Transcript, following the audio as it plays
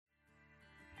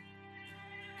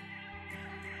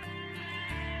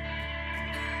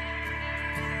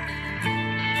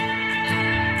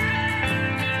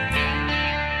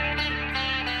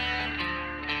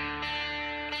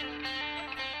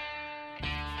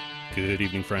Good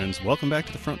evening, friends. Welcome back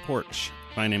to the Front Porch.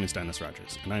 My name is Dennis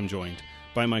Rogers, and I'm joined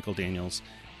by Michael Daniels,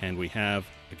 and we have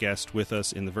a guest with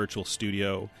us in the virtual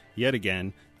studio yet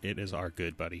again. It is our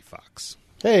good buddy, Fox.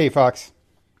 Hey, Fox.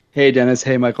 Hey, Dennis.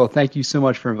 Hey, Michael. Thank you so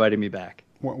much for inviting me back.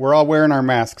 We're all wearing our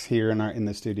masks here in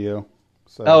the studio.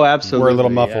 So oh, absolutely. We're a little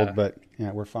muffled, but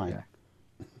yeah, we're fine.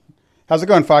 Yeah. How's it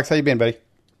going, Fox? How you been, buddy?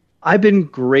 I've been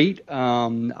great.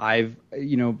 I've,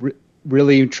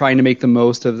 really trying to make the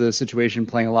most of the situation,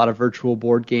 playing a lot of virtual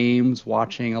board games,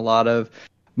 watching a lot of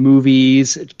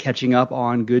movies, catching up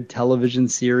on good television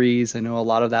series. I know a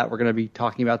lot of that we're going to be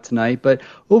talking about tonight, but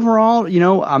overall,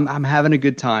 I'm having a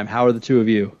good time. How are the two of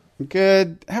you?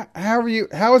 Good. How are you?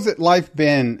 How has life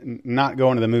been not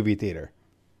going to the movie theater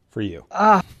for you?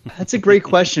 That's a great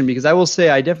question, because I will say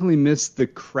I definitely miss the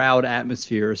crowd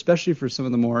atmosphere, especially for some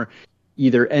of the more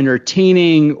either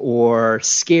entertaining or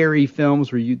scary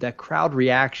films where that crowd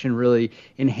reaction really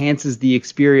enhances the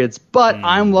experience. But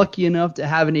I'm lucky enough to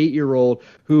have an 8-year-old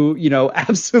who,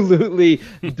 absolutely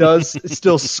does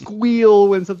still squeal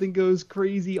when something goes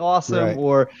crazy awesome, right,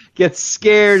 or gets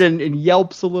scared and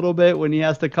yelps a little bit when he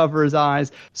has to cover his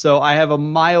eyes. So I have a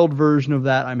mild version of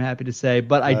that, I'm happy to say,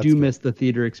 but I do miss the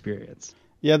theater experience.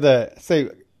 Yeah,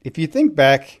 if you think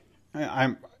back,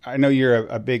 I know you're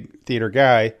a big theater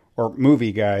guy or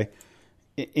movie guy.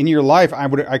 In your life,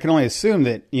 I can only assume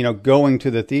that going to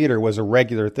the theater was a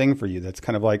regular thing for you. That's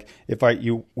kind of like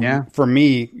for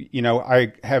me,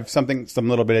 I have some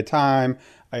little bit of time.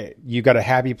 You got a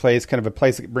happy place, kind of a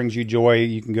place that brings you joy.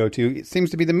 You can go to. It seems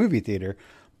to be the movie theater,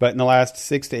 but in the last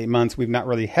 6 to 8 months, we've not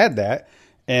really had that.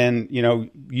 And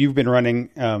you've been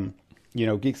running,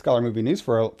 Geek Scholar Movie News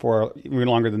for even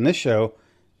longer than this show,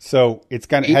 so it's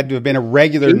kind of had to have been a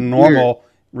regular, normal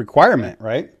requirement,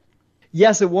 right?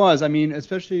 Yes, it was. I mean,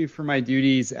 especially for my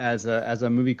duties as a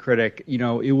movie critic,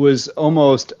 it was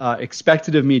almost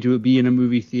expected of me to be in a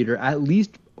movie theater at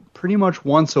least pretty much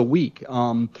once a week.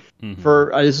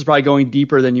 This is probably going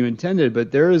deeper than you intended,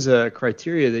 but there is a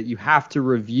criteria that you have to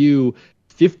review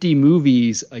 50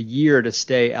 movies a year to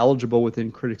stay eligible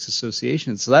within Critics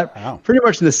Association. So that pretty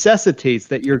much necessitates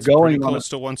that you're going close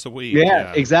to once a week.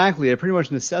 Yeah, exactly. It pretty much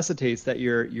necessitates that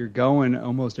you're going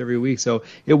almost every week. So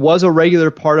it was a regular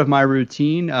part of my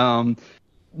routine.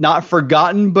 Not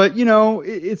forgotten, but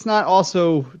it's not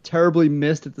also terribly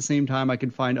missed at the same time. I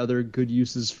can find other good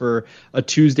uses for a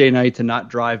Tuesday night to not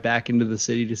drive back into the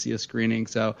city to see a screening.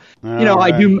 So,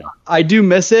 I do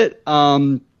miss it.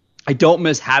 I don't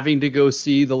miss having to go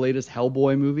see the latest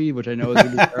Hellboy movie, which I know is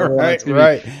going to be terrible.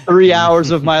 right. 3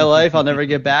 hours of my life I'll never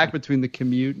get back between the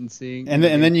commute and seeing. And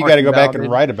then you got to go back and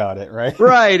write about it, right?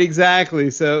 Right,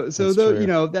 exactly. So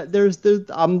there's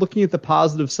I'm looking at the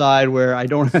positive side where I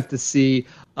don't have to see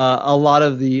a lot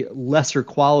of the lesser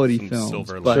quality films.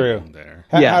 Silver lining there.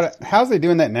 How's they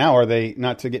doing that now? Are they,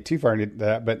 not to get too far into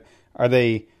that, but are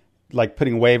they like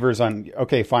putting waivers on,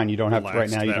 okay, fine, you don't have to right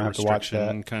now, you don't have to watch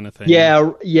that kind of thing?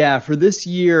 Yeah. For this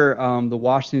year, the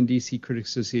Washington D.C. Critics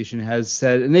Association has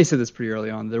said, and they said this pretty early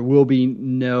on, there will be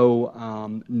no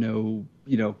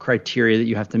criteria that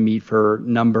you have to meet for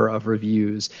number of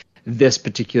reviews this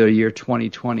particular year,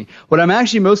 2020. What I'm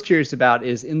actually most curious about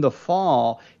is in the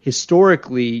fall,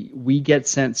 historically, we get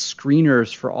sent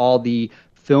screeners for all the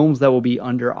films that will be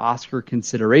under Oscar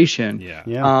consideration.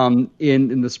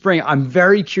 In the spring. I'm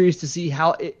very curious to see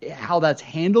how that's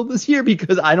handled this year,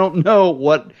 because I don't know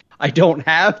what I don't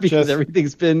have, because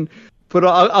everything's been put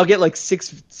on. I'll get like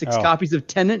six copies of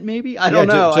Tenet, maybe. I don't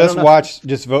know.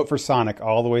 Just vote for Sonic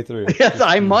all the way through. Yes,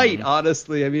 I might,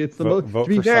 honestly. I mean, it's the most. To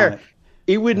be fair, Sonic.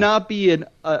 It would not be an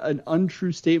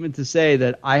untrue statement to say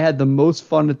that I had the most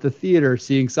fun at the theater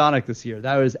seeing Sonic this year.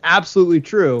 That was absolutely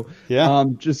true. Yeah.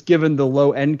 Just given the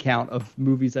low end count of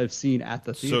movies I've seen at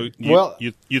the theater. So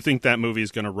you think that movie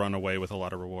is going to run away with a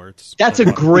lot of rewards? That's a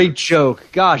great joke.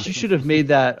 Gosh, you should have made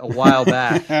that a while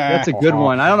back. That's a good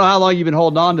one. I don't know how long you've been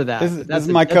holding on to that. This is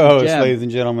my co-host, ladies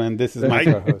and gentlemen. This is my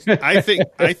co-host. I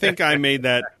think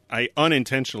I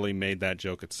unintentionally made that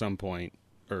joke at some point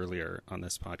earlier on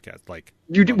this podcast. Like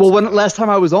you did. Well, last time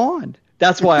I was on.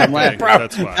 That's why I'm laughing.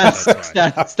 That's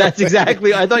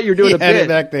exactly. I thought you were doing a bit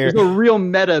back there. There's a real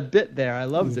meta bit there. I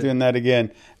loved it. Doing that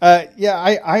again.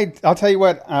 I'll tell you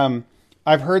what.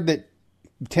 I've heard that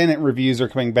Tenet reviews are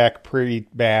coming back pretty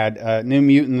bad. New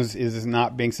Mutants is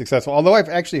not being successful. Although I've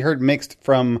actually heard mixed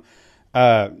from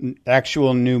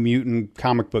actual New Mutant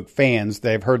comic book fans.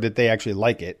 They've heard that they actually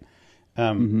like it.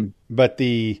 But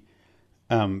the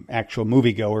actual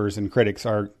moviegoers and critics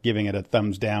are giving it a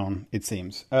thumbs down, it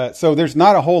seems. So there's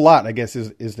not a whole lot, I guess,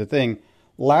 is the thing.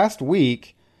 Last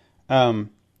week,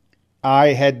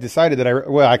 I had decided that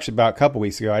actually about a couple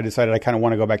weeks ago, I decided I kind of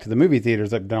want to go back to the movie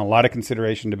theaters. I've done a lot of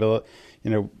consideration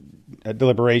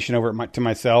deliberation over it to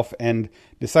myself, and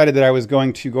decided that I was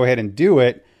going to go ahead and do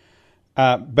it.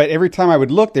 But every time I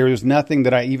would look, there was nothing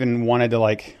that I even wanted to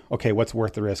like, okay, what's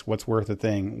worth the risk? What's worth the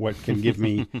thing? What can give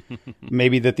me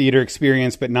maybe the theater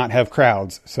experience, but not have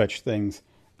crowds, such things.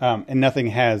 And nothing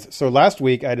has. So last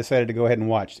week I decided to go ahead and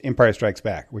watch Empire Strikes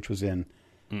Back, which was in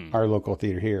our local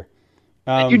theater here.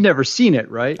 And you'd never seen it,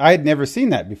 right? I had never seen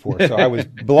that before. So I was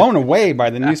blown away by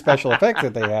the new special effects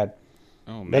that they had.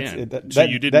 Oh man! So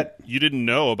you didn't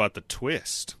know about the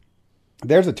twist?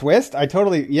 There's a twist. I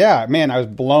was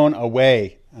blown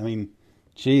away. I mean,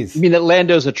 geez. You mean that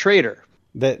Lando's a traitor?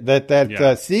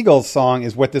 That Seagull's song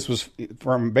is what this was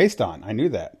based on. I knew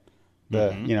that.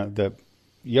 The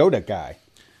Yoda guy.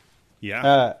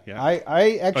 Yeah.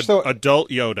 I actually adult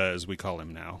Yoda, as we call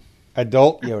him now.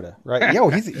 Adult Yoda,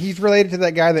 right? He's related to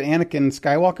that guy that Anakin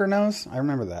Skywalker knows. I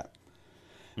remember that.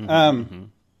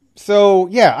 So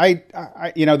yeah, I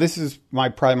this is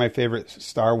probably my favorite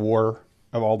Star Wars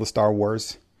of all the Star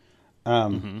Wars.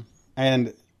 And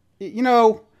I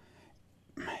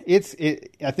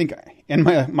think in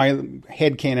my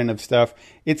headcanon of stuff,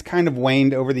 it's kind of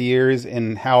waned over the years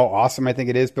in how awesome I think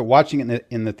it is, but watching it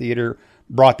in the theater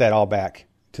brought that all back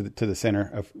to the center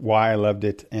of why I loved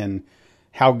it and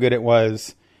how good it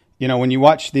was. When you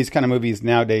watch these kind of movies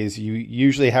nowadays, you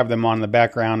usually have them on in the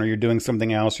background, or you're doing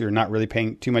something else, or you're not really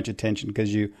paying too much attention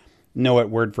because you know it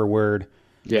word for word.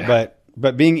 Yeah.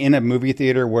 But being in a movie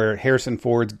theater where Harrison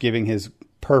Ford's giving his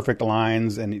perfect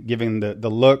lines and giving the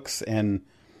looks, and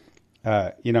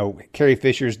Carrie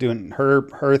Fisher's doing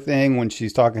her thing when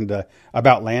she's talking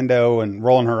about Lando and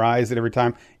rolling her eyes at every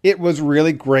time. It was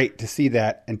really great to see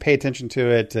that and pay attention to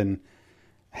it and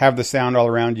have the sound all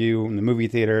around you in the movie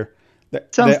theater.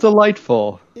 Sounds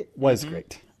delightful. It was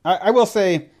great. I will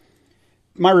say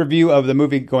my review of the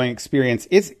movie-going experience,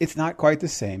 it's not quite the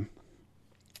same.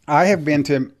 I have been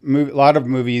to a lot of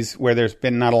movies where there's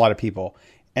been not a lot of people,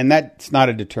 and that's not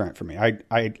a deterrent for me.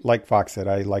 I like Fox said,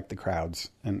 I like the crowds,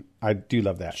 and I do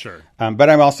love that. Sure. But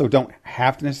I also don't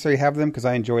have to necessarily have them because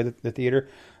I enjoy the theater.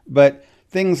 But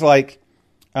things like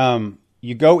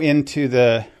you go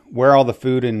into where all the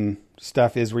food and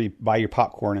stuff is, where you buy your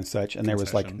popcorn and such, and there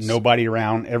was like nobody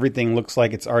around. Everything looks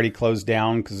like it's already closed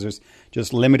down because there's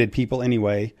just limited people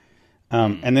anyway.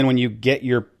 And then when you get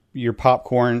your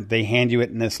popcorn, they hand you it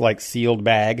in this like sealed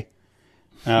bag.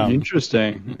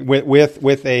 Interesting.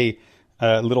 With a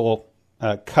little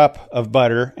cup of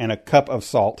butter and a cup of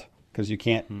salt, because you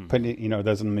can't put it,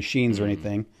 those in the machines or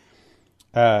anything.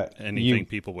 Anything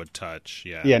people would touch.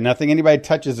 Yeah. Yeah. Nothing anybody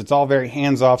touches. It's all very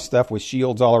hands off stuff with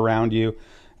shields all around you.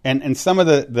 And some of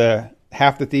the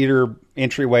half the theater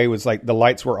entryway was like the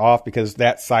lights were off because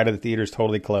that side of the theater is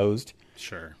totally closed.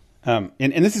 Sure. And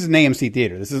this is an AMC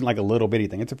theater. This isn't like a little bitty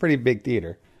thing. It's a pretty big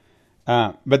theater.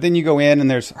 But then you go in and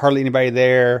there's hardly anybody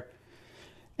there,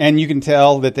 and you can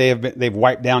tell that they've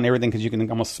wiped down everything because you can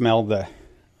almost smell the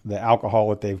alcohol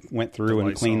that they've went through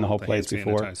and cleaned the whole place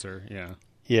before. Yeah.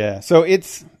 Yeah. So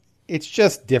it's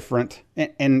just different.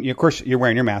 And of course you're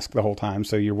wearing your mask the whole time.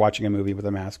 So you're watching a movie with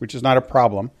a mask, which is not a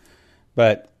problem,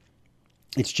 but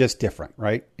it's just different,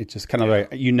 right? It's just kind of like,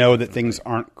 that things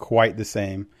aren't quite the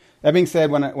same. That being said,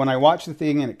 when I watch the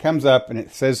thing and it comes up and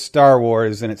it says Star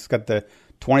Wars and it's got the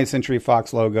 20th Century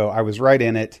Fox logo, I was right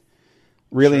in it,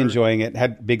 really enjoying it.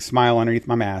 Had a big smile underneath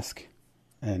my mask,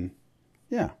 and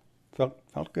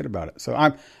felt good about it. So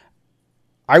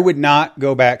I would not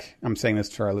go back. I'm saying this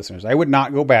to our listeners. I would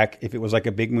not go back if it was like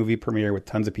a big movie premiere with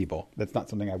tons of people. That's not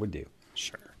something I would do.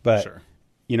 Sure. But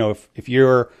if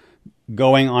you're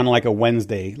going on like a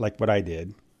Wednesday, like what I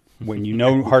did, when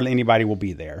hardly anybody will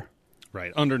be there.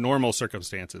 Right. Under normal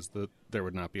circumstances, there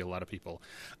would not be a lot of people.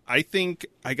 I think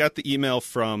I got the email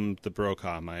from the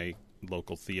Brokaw, my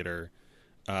local theater,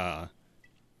 I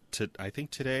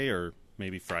think today or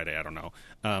maybe Friday. I don't know.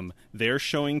 They're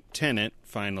showing Tenet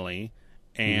finally,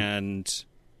 and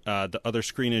the other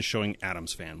screen is showing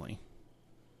Addams Family.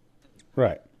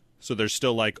 Right. So there's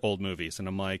still like old movies, and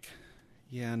I'm like,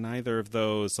 yeah, neither of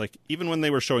those. Like even when they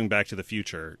were showing Back to the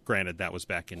Future, granted that was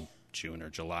back in June or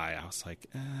July, I was like,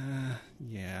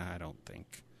 I don't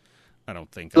think.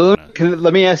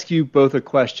 Let me ask you both a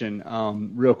question,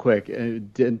 real quick,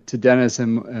 to Dennis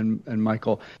and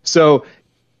Michael. So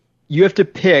you have to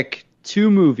pick two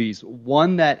movies,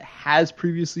 one that has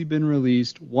previously been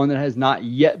released, one that has not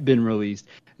yet been released,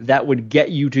 that would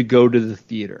get you to go to the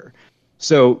theater.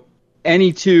 So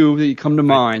any two that you come to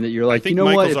mind that you're like,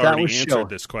 Michael's what, if that already was answered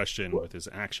this question with his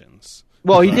actions.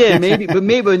 Well, he did, maybe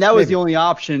that was the only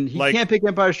option. He can't pick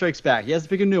Empire Strikes Back. He has to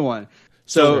pick a new one.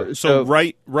 So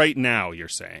right now you're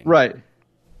saying. Right.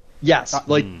 Yes.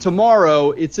 Like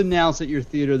tomorrow, it's announced at your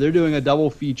theater they're doing a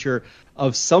double feature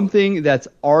of something that's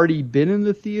already been in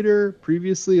the theater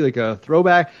previously, like a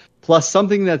throwback, plus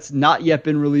something that's not yet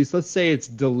been released. Let's say it's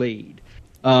delayed.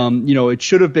 It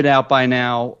should have been out by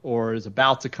now or is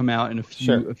about to come out in a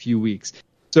few weeks.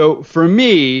 So for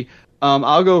me,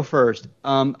 I'll go first.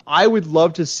 I would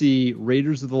love to see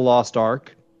Raiders of the Lost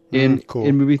Ark in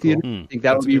movie theater. I think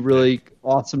that would be really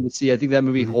awesome to see. I think that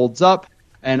movie holds up.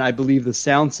 And I believe the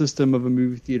sound system of a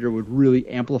movie theater would really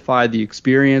amplify the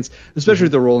experience, especially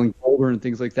with the rolling boulder and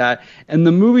things like that. And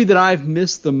the movie that I've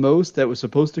missed the most that was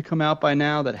supposed to come out by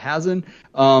now that hasn't,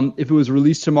 if it was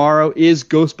released tomorrow, is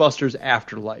Ghostbusters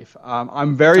Afterlife.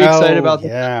 I'm very excited about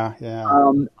that.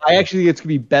 Yeah. I actually think it's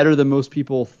going to be better than most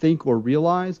people think or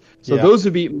realize. So those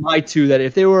would be my two that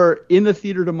if they were in the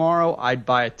theater tomorrow, I'd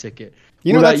buy a ticket.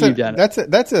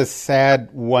 That's a sad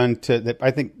one that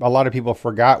I think a lot of people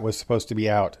forgot was supposed to be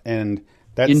out, and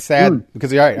that's sad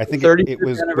because you're right. I think it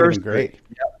would have been great.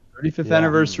 Yeah, 35th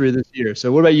anniversary this year.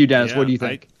 So what about you, Dennis? What do you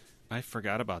think? I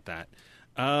forgot about that.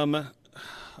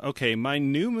 Okay, my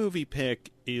new movie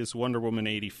pick is Wonder Woman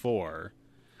 84.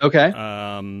 Okay,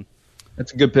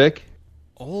 that's a good pick.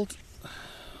 Old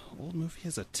movie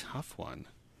is a tough one.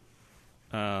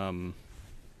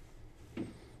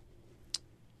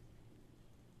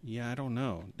 Yeah, I don't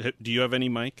know. Do you have any,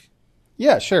 Mike?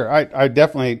 Yeah, sure. I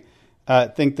definitely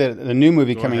think that the new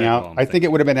movie coming out, I think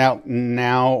it would have been out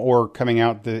now or coming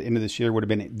out the end of this year would have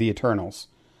been The Eternals.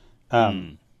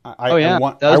 I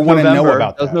want to know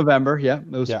about that. That was November, yeah.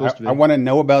 It was supposed to be. I want to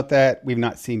know about that. We've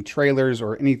not seen trailers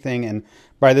or anything, and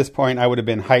by this point I would have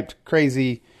been hyped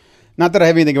crazy. Not that I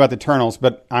have anything about The Eternals,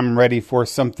 but I'm ready for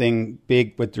something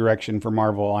big with direction for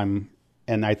Marvel.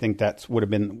 And I think that would have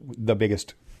been the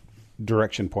biggest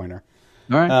direction pointer.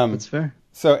 All right, that's fair.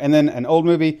 So, and then an old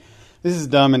movie. This is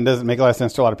dumb and doesn't make a lot of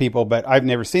sense to a lot of people, but I've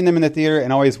never seen them in the theater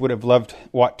and always would have loved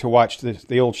to watch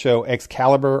the old show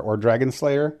Excalibur or Dragon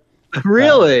Slayer.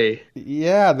 Really?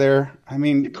 Yeah,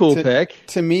 cool pick.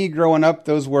 To me, growing up,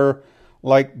 those were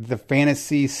like the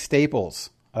fantasy staples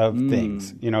of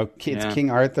things. It's King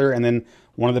Arthur, and then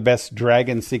one of the best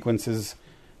dragon sequences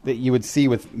that you would see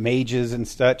with mages and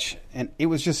such. And it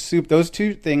was just soup. Those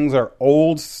two things are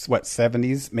old,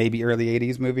 70s, maybe early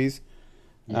 80s movies.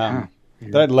 That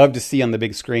I'd love to see on the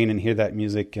big screen and hear that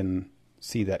music and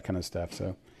see that kind of stuff.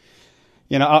 So,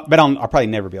 I'll probably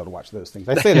never be able to watch those things.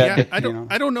 I say that.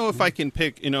 I don't know if I can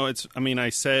pick, I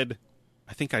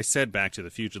think I said Back to the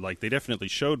Future. Like, they definitely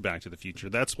showed Back to the Future.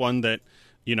 That's one that,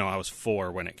 I was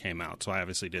 4 when it came out. So I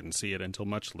obviously didn't see it until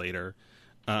much later.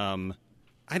 I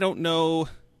don't know,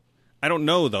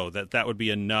 though, that would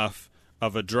be enough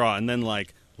of a draw. And then,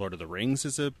 like, Lord of the Rings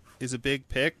is a big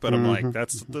pick, but I'm like,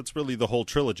 that's really the whole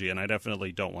trilogy, and I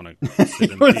definitely don't want to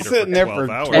sit in the theater for 12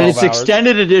 hours. And it's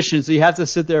extended edition, so you have to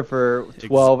sit there for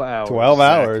 12 hours. 12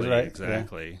 hours, right?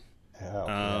 Exactly.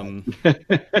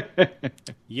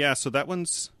 Yeah. So that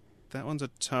one's a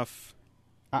tough.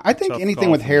 I think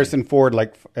anything with Harrison Ford,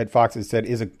 like Ed Fox has said,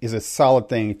 is a solid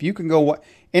thing. If you can go,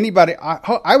 anybody,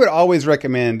 I would always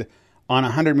recommend on a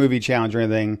 100 movie challenge or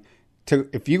anything.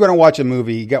 If you're going to watch a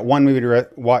movie, you got one movie to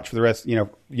watch for the rest, then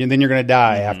you're going to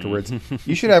die afterwards.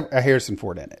 You should have a Harrison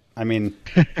Ford in it. I mean,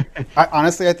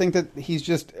 honestly, I think that he's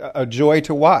just a joy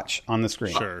to watch on the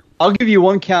screen. Sure. I'll give you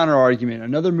one counter argument.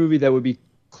 Another movie that would be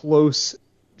close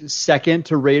second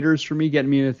to Raiders for me, getting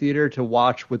me in a theater to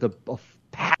watch with a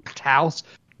packed house,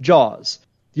 Jaws.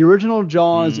 The original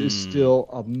Jaws is still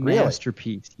a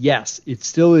masterpiece. Really? Yes, it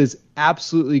still is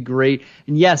absolutely great.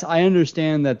 And yes, I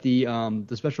understand that the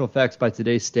special effects by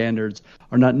today's standards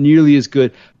are not nearly as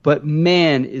good, but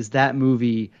man, is that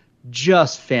movie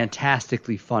just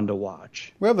fantastically fun to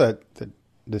watch. Well,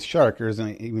 the shark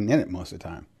isn't even in it most of the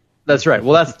time. That's right.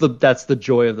 Well, that's the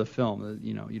joy of the film.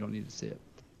 You don't need to see it.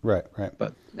 Right.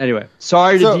 But anyway,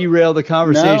 sorry to derail the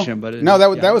conversation, but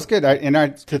that was good.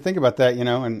 To think about that,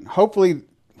 and hopefully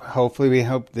we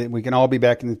hope that we can all be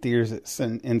back in the theaters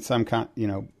in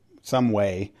some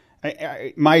way.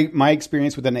 My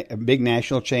experience with a big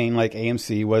national chain like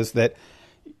AMC was that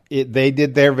they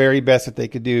did their very best that they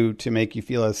could do to make you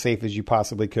feel as safe as you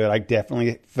possibly could. I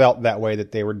definitely felt that way,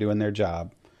 that they were doing their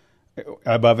job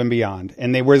above and beyond,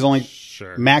 and they was only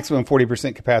maximum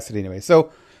 40% capacity anyway.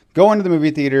 So go into the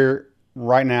movie theater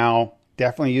right now.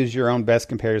 Definitely use your own best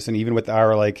comparison, even with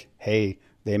our hey,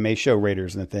 they may show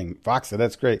Raiders in the thing. Fox said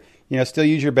that's great. Still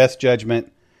use your best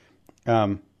judgment,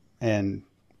 and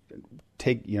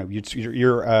take your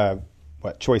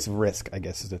choice of risk, I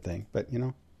guess, is the thing. But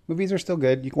movies are still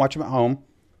good. You can watch them at home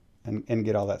and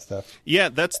get all that stuff. Yeah,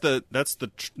 that's the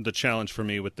challenge for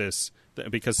me with this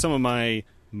because some of my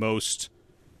most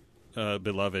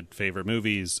beloved favorite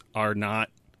movies are not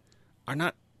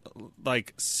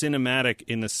like cinematic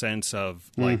in the sense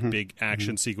of like big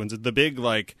action sequences. The big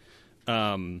like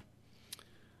sort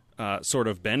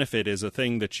of benefit is a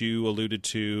thing that you alluded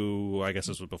to. I guess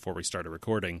this was before we started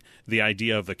recording. The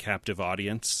idea of the captive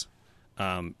audience,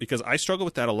 because I struggle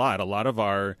with that a lot. A lot of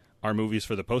our movies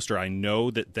for the poster, I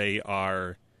know that they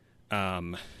are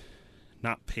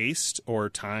not paced or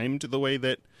timed the way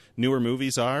that newer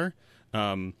movies are.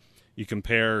 You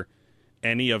compare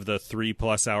any of the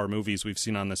 3+ hour movies we've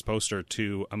seen on this poster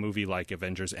to a movie like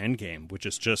Avengers Endgame, which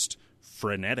is just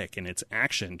frenetic in its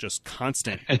action, just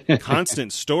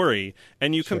constant story.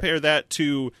 And you compare that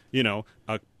to,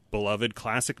 a beloved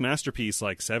classic masterpiece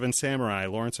like Seven Samurai,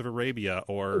 Lawrence of Arabia,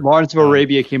 or Lawrence of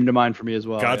Arabia came to mind for me as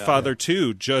well. Godfather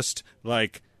 2, just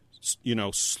like,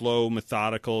 slow,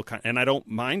 methodical. And I don't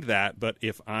mind that. But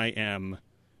if I'm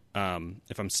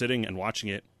sitting and watching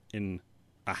it in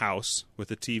a house with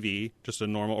a TV, just a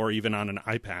normal, or even on an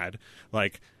iPad,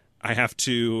 like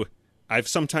I've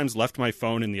sometimes left my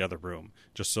phone in the other room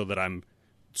just so that I'm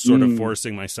sort of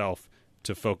forcing myself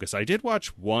to focus. I did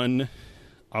watch one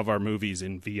of our movies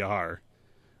in VR.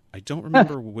 I don't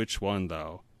remember which one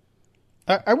though.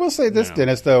 I will say this,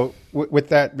 Dennis, though, with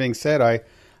that being said,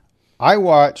 I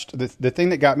watched the thing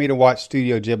that got me to watch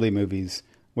Studio Ghibli movies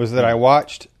was that I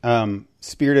watched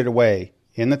Spirited Away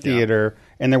in the theater,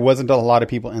 and there wasn't a lot of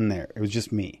people in there. It was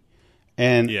just me.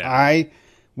 And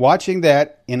watching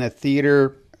that in a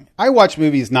theater, I watch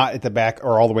movies not at the back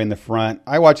or all the way in the front.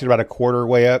 I watch it about a quarter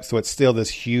way up, so it's still this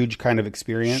huge kind of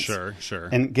experience. Sure.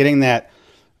 And getting that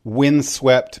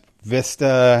windswept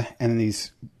vista and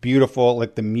these beautiful,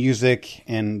 like the music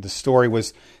and the story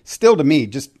was still, to me,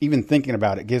 just even thinking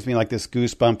about it, gives me like this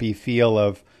goosebumpy feel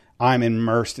of I'm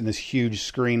immersed in this huge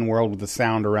screen world with the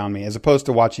sound around me, as opposed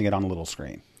to watching it on a little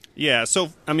screen. Yeah,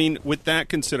 so, I mean, with that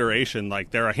consideration,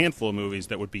 like, there are a handful of movies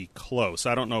that would be close.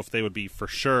 I don't know if they would be for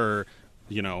sure,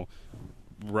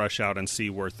 rush out and see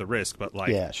worth the risk, but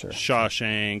like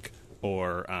Shawshank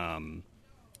or,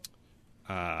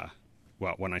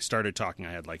 well, when I started talking,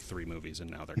 I had like 3 movies, and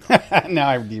now they're gone. Now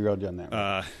I've derailed you on that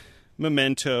one.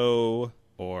 Memento,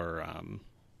 or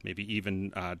maybe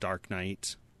even Dark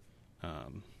Knight.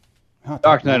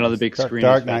 Dark Knight on the big screen.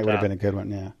 Dark Knight would have been a good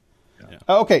one, yeah.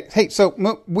 Okay, hey, so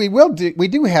we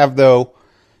do have, though,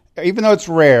 even though it's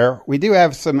rare, we do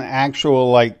have some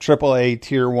actual like AAA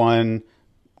Tier 1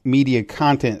 media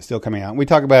content still coming out. And we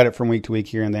talk about it from week to week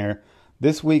here and there.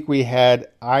 This week we had,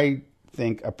 I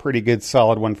think, a pretty good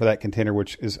solid one for that contender,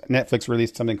 which is Netflix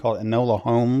released something called Enola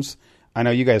Holmes. I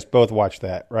know you guys both watched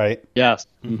that, right? Yes.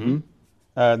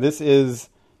 Mm-hmm. This is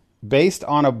based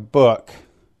on a book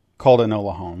called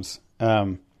Enola Holmes,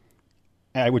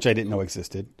 which I didn't know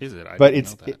existed. Is it? But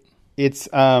it's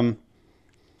a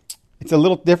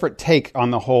little different take on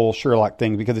the whole Sherlock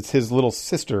thing, because it's his little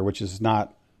sister, which is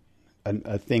not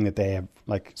a thing that they have.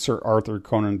 Like Sir Arthur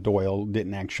Conan Doyle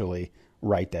didn't actually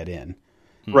write that in.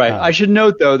 Right. I should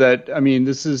note, though, that, I mean,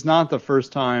 this is not the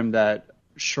first time that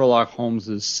Sherlock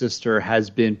Holmes' sister has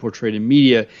been portrayed in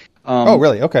media. Oh,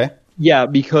 really? Okay. Yeah,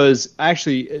 because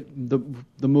actually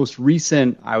the most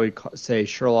recent, I would say,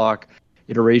 Sherlock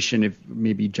iteration, if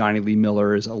maybe Johnny Lee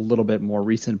Miller is a little bit more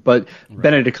recent, but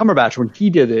Benedict Cumberbatch, when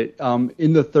he did it,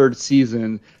 in the 3rd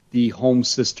season, the Holmes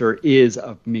sister is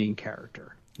a main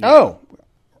character. Yeah. Oh,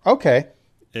 okay.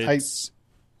 It's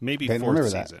maybe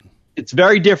 4th season. It's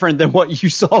very different than what you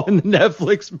saw in the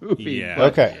Netflix movie.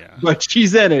 Yeah. But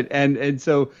she's in it, and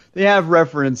so they have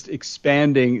referenced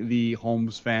expanding the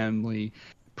Holmes family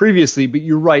previously, but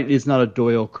you're right, it's not a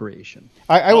Doyle creation.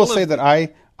 I will say that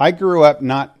I grew up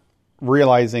not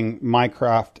realizing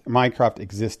Mycroft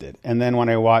existed, and then when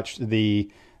I watched the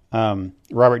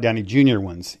Robert Downey Jr.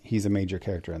 ones, he's a major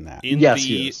character in that.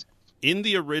 He is. In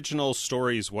the original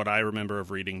stories, what I remember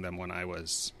of reading them when I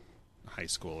was high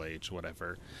school age,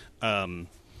 whatever,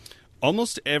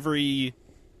 almost every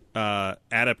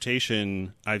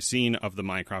adaptation I've seen of the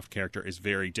Mycroft character is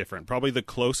very different. Probably the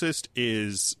closest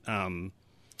is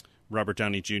Robert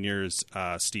Downey Jr.'s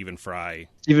Stephen Fry.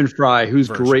 Stephen Fry, who's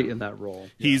version. Great in that role.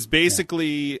 He's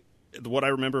basically, what I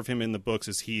remember of him in the books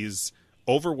is he's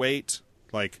overweight,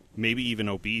 like maybe even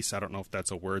obese. I don't know if that's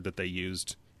a word that they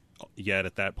used yet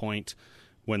at that point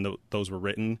when those were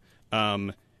written.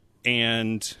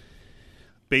 And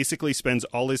basically spends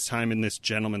all his time in this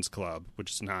gentleman's club,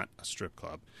 which is not a strip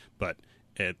club, but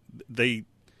they've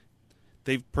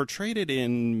portrayed it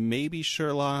in maybe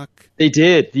Sherlock. They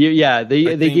did. Yeah,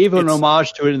 they gave an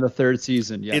homage to it in the 3rd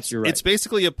season. Yes, you're right. It's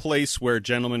basically a place where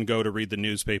gentlemen go to read the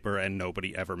newspaper and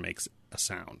nobody ever makes a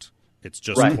sound. It's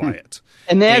just Right. quiet.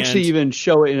 And they actually even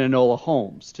show it in Enola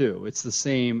Holmes too. It's the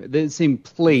same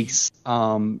place.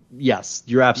 Yes,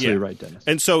 you're absolutely right, Dennis.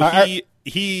 And so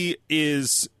he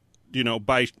is,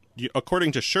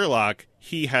 according to Sherlock,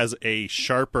 he has a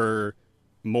sharper,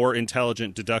 more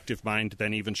intelligent, deductive mind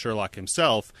than even Sherlock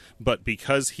himself. But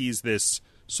because he's this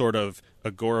sort of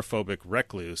agoraphobic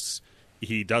recluse,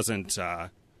 he doesn't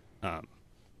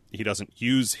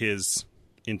use his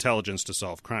intelligence to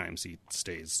solve crimes. He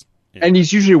stays. And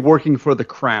he's usually working for the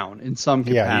crown in some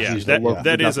capacity.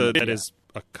 That is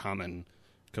a common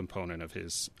component of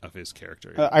his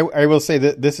character. I will say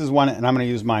that this is one, and I'm going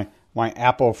to use my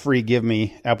Apple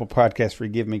Podcast free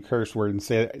give me curse word and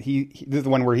say that this is the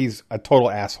one where he's a total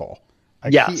asshole.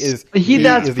 Like, yes,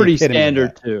 that's pretty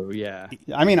standard too. Yeah,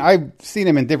 I mean, I've seen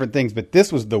him in different things, but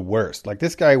this was the worst. Like,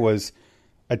 this guy was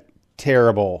a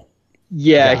terrible.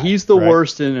 Yeah, guy, he's the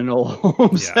worst in Enola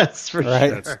Holmes. Yeah. That's for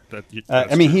Right. sure.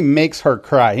 I mean, he makes her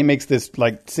cry. He makes this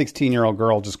like 16-year-old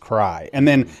girl just cry, and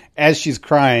then as she's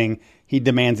crying, he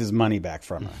demands his money back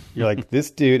from her. You're like, this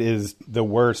dude is the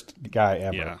worst guy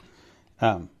ever.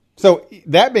 Yeah. So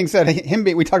that being said,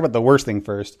 we talked about the worst thing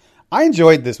first. I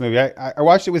enjoyed this movie. I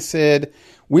watched it with Sid.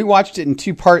 We watched it in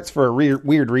 2 parts for a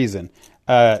weird reason.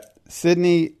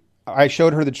 Sydney, I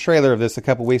showed her the trailer of this a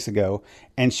couple weeks ago,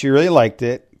 and she really liked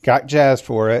it, got jazzed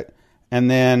for it,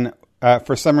 and then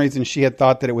for some reason she had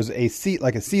thought that it was a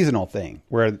seasonal thing,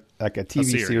 where like a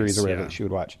TV series or whatever that she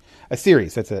would watch. A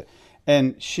series, that's it.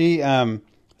 And she,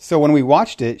 so when we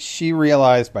watched it, she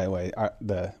realized, by the way,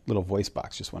 the little voice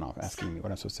box just went off asking me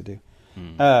what I'm supposed to do.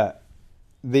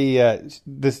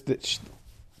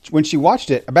 When she watched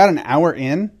it, about an hour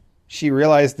in, she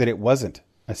realized that it wasn't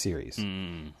a series.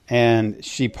 And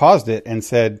she paused it and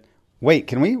said, wait,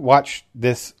 can we watch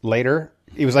this later?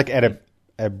 It was like at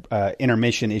a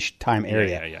intermission-ish time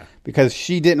area. Yeah. Because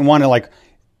she didn't want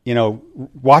to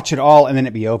watch it all and then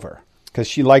it be over. Because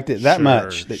she liked it that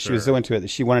much that she was so into it that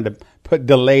she wanted to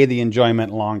delay the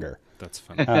enjoyment longer. That's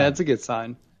funny. That's a good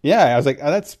sign. Yeah, I was like,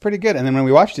 oh, that's pretty good. And then when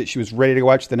we watched it, she was ready to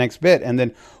watch the next bit. And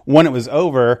then when it was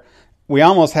over, we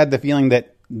almost had the feeling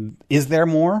that, is there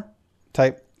more?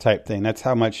 Type thing. That's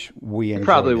how much we enjoyed it.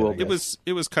 Probably will. It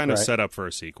was kind of set up for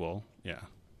a sequel. Yeah.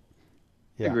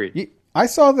 Agreed. I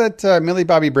saw that Millie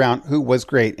Bobby Brown, who was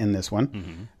great in this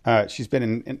one, she's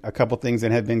been in a couple things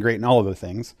and had been great in all of the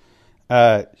things.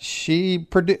 She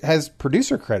has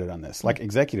producer credit on this, like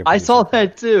executive producer. I saw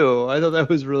that too. I thought that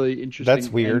was really interesting. That's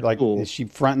weird. Like, cool. Is she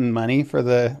fronting money for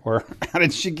or how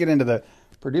did she get into the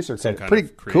producer credit? Pretty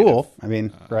cool. I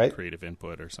mean, right? Creative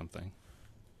input or something.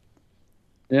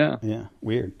 Yeah. Yeah.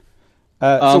 Weird.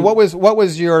 So what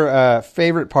was your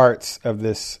favorite parts of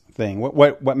this thing?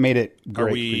 What made it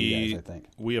great for you guys, I think?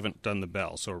 We haven't done the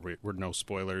bell, so we're no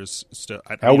spoilers still.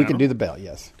 We can do the bell,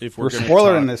 yes. If we're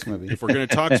spoiler in this movie. If we're going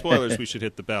to talk spoilers, we should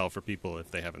hit the bell for people if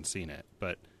they haven't seen it.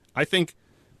 But I think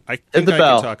I can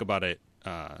talk about it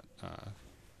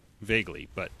vaguely,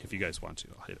 but if you guys want to,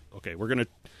 I'll hit it. Okay, we're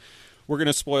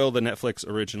gonna spoil the Netflix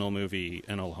original movie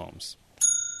Enola Holmes.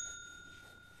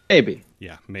 Maybe.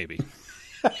 Yeah, maybe.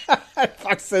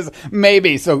 Fox says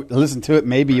maybe. So listen to it.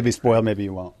 Maybe you'll be spoiled. Maybe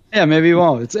you won't. Yeah, maybe you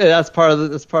won't. That's part of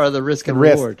the risk and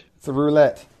reward. It's a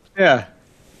roulette. Yeah.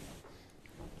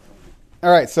 All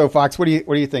right. So Fox, what do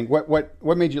you think?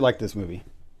 What made you like this movie?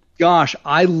 Gosh,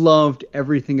 I loved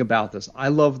everything about this. I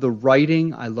love the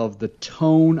writing. I love the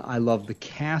tone. I love the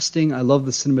casting. I love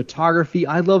the cinematography.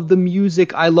 I love the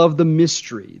music. I love the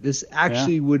mystery. This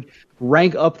actually would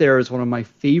rank up there as one of my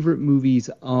favorite movies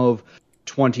of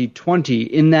 2020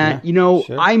 in that,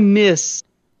 I miss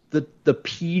the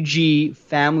PG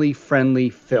family friendly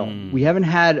film. We haven't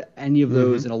had any of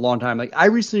those in a long time. Like, I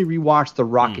recently rewatched The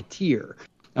Rocketeer,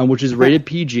 which is rated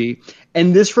PG,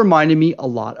 and this reminded me a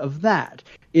lot of that,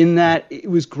 in that it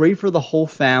was great for the whole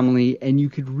family and you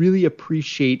could really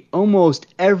appreciate almost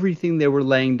everything they were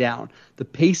laying down. The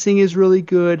pacing is really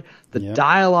good. The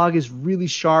dialogue is really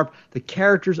sharp. The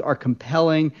characters are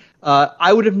compelling.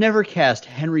 I would have never cast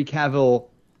Henry Cavill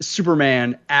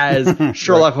Superman as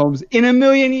Sherlock Holmes in a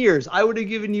million years. I would have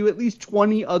given you at least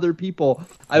 20 other people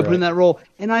I would put in that role.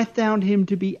 And I found him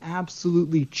to be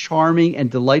absolutely charming and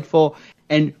delightful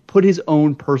and put his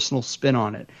own personal spin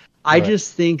on it. I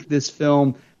just think this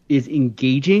film is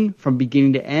engaging from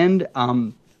beginning to end.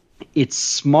 It's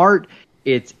smart.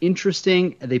 It's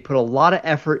interesting. They put a lot of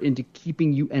effort into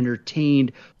keeping you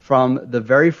entertained from the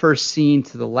very first scene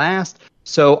to the last.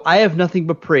 So I have nothing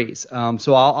but praise.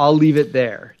 So I'll leave it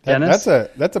there. Dennis?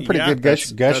 That's a pretty good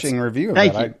gushing review of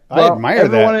Thank that. you. I admire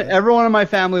that. Everyone in my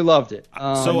family loved it.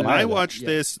 So I watched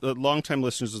this. The longtime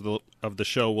listeners of the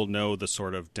show will know the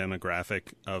sort of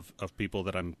demographic of people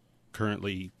that I'm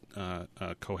currently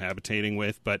cohabitating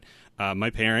with. But my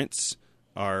parents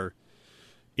are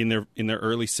in their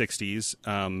early 60s.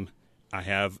 I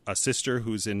have a sister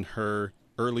who's in her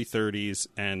early 30s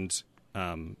and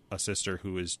a sister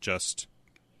who is just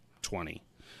 20.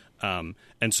 And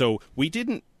so we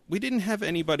didn't have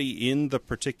anybody in the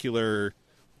particular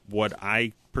what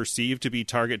I perceive to be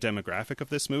target demographic of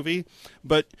this movie.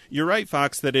 But you're right,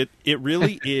 Fox, that it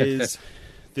really is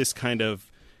this kind of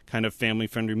family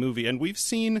friendly movie. And we've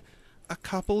seen a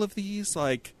couple of these,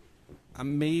 like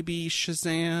maybe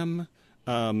Shazam,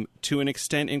 to an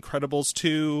extent Incredibles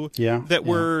 2, that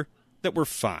were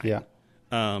fine. Yeah.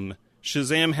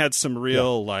 Shazam had some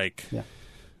real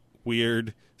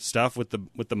weird stuff with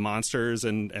the monsters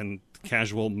and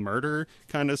casual murder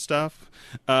kind of stuff.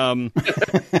 So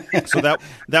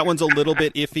that one's a little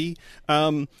bit iffy.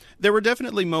 There were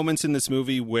definitely moments in this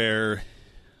movie where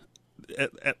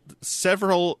at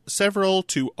several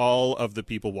to all of the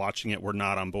people watching it were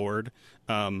not on board.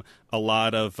 A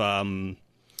lot of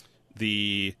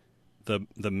the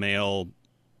male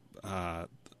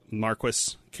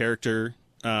Marquis character,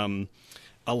 a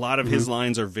lot of his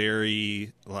lines are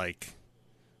very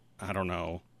I don't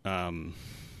know,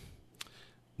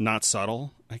 not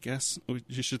subtle, I guess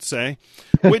you should say,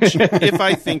 which if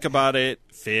I think about it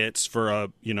fits for a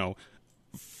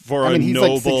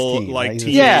noble like 16, right?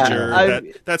 Teenager.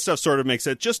 That stuff sort of makes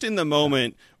it. Just in the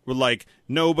moment,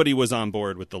 nobody was on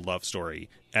board with the love story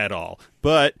at all.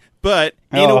 But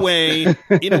in a way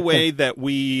that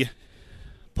we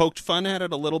poked fun at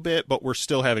it a little bit, but we're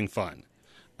still having fun.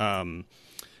 Sure.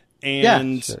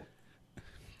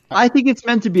 I think it's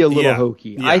meant to be a little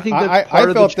hokey. Yeah. I think that's part I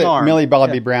of felt the charm. that Millie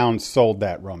Bobby Brown sold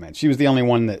that romance. She was the only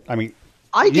one that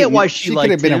I get why she liked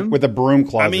could have been him. with a broom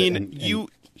closet. I mean,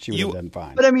 she would have done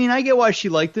fine. But I get why she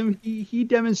liked him. He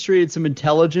demonstrated some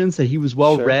intelligence, that he was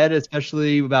well read,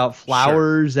 especially about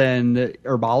flowers and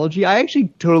herbology. I actually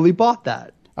totally bought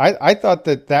that. I thought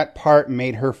that part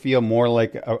made her feel more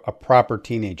like a proper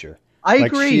teenager. I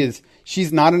agree.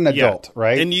 She's not an adult,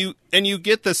 right? And you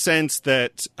get the sense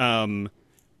that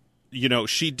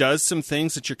she does some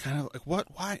things that you're kind of like, what?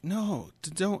 Why? No,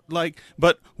 don't like.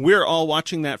 But we're all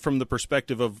watching that from the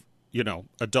perspective of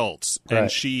adults,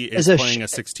 and she is playing a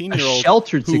 16-year-old, a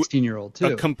sheltered 16-year-old too,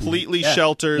 a completely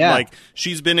sheltered. Like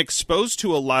she's been exposed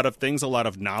to a lot of things, a lot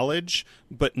of knowledge,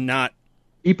 but not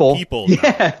people.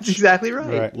 Yeah, that's exactly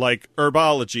right. Like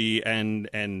herbology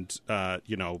and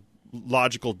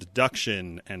logical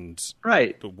deduction and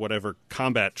whatever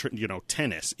combat,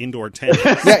 tennis, indoor tennis.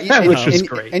 Which is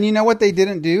great. And you know what they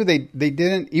didn't do? They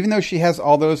didn't, even though she has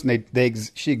all those,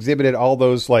 and she exhibited all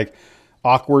those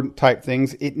awkward type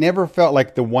things. It never felt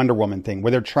like the Wonder Woman thing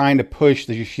where they're trying to push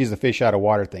she's a fish out of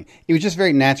water thing. It was just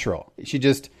very natural.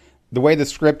 The way the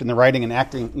script and the writing and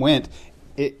acting went,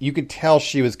 you could tell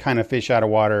she was kind of fish out of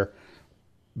water,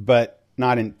 but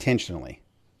not intentionally,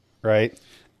 right?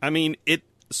 I mean,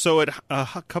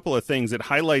 a couple of things. It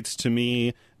highlights to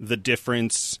me the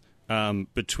difference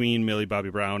between Millie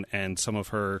Bobby Brown and some of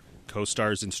her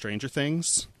co-stars in Stranger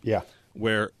Things. Yeah.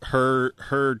 Where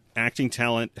her acting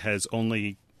talent has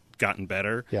only gotten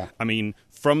better. Yeah. I mean,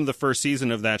 from the first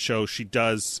season of that show, she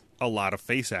does a lot of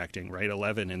face acting, right?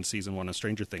 11 in season 1 of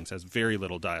Stranger Things has very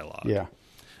little dialogue. Yeah.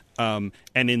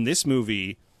 And in this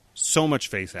movie, so much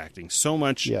face acting, so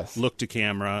much look to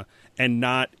camera, and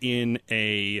not in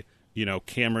a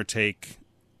camera take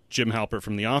Jim Halpert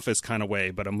from The Office kind of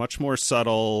way, but a much more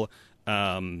subtle.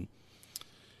 I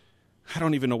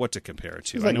don't even know what to compare it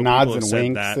to. It's I know nods people have and said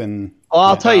winks that. and. Well,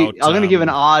 I'll tell you, I'm going to give an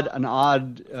odd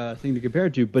thing to compare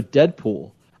it to, but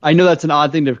Deadpool. I know that's an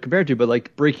odd thing to compare it to,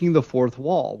 but breaking the fourth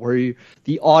wall, where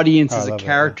the audience is a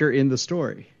character in the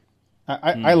story.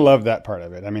 I love that part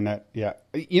of it. I mean,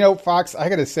 Fox, I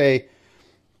got to say,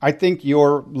 I think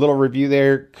your little review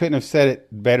there couldn't have said it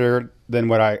better than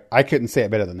what I couldn't say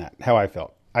it better than that, how I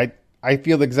felt. I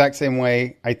feel the exact same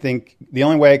way. I think the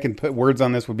only way I can put words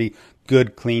on this would be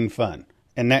good, clean fun.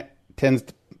 And that tends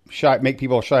to make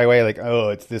people shy away, like, oh,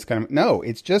 it's this kind of... No,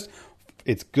 it's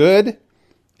good,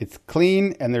 it's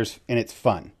clean, and it's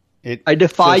fun. I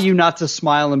defy you not to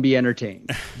smile and be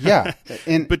entertained. Yeah,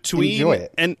 and enjoy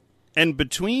it. And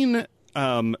between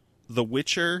The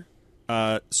Witcher,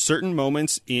 certain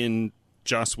moments in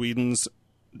Joss Whedon's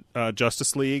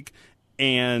Justice League,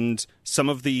 and some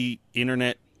of the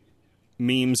internet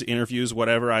memes, interviews,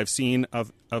 whatever I've seen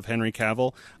of Henry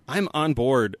Cavill, I'm on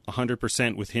board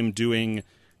 100% with him doing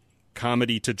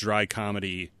comedy to dry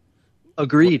comedy.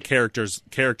 Agreed. Characters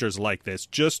like this,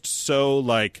 just so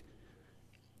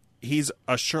he's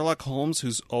a Sherlock Holmes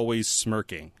who's always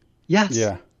smirking. Yes.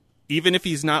 Yeah. even if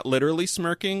he's not literally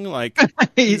smirking, like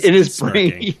in his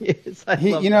brain, smirking. he is.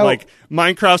 Like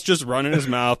Minecraft's just running his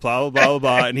mouth, blah blah blah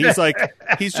blah blah, and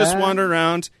he's just wandering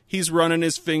around. He's running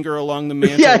his finger along the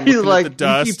mantle, yeah, he's looking like, at the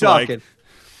dust, keep talking.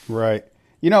 Right.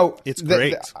 You know, it's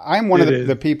great. I'm one of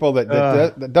the people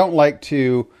that don't like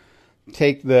to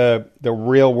take the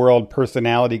real world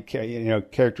personality,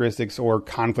 characteristics or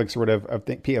conflicts or whatever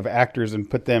of actors and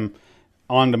put them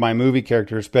onto my movie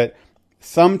characters. But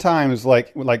sometimes,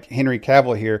 like Henry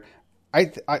Cavill here,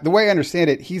 I the way I understand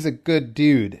it, he's a good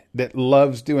dude that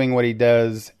loves doing what he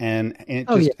does and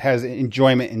has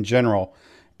enjoyment in general.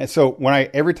 And so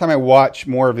every time I watch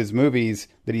more of his movies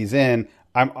that he's in,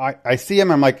 I see him,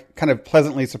 I'm like kind of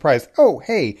pleasantly surprised. Oh,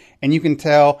 hey. And you can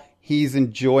tell he's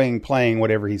enjoying playing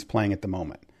whatever he's playing at the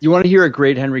moment. You want to hear a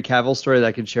great Henry Cavill story that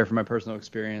I can share from my personal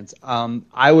experience?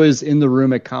 I was in the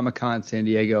room at Comic-Con San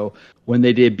Diego when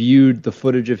they debuted the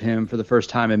footage of him for the first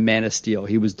time in Man of Steel.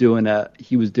 He was doing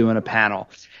a panel.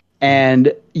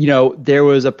 And, there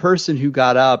was a person who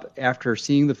got up after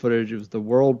seeing the footage, it was the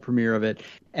world premiere of it,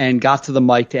 and got to the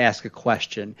mic to ask a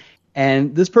question.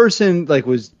 And this person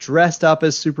was dressed up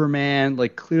as Superman,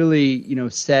 clearly,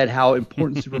 said how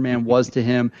important Superman was to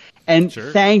him, and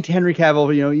thanked Henry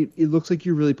Cavill. It looks like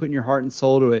you're really putting your heart and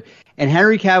soul to it. And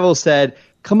Henry Cavill said,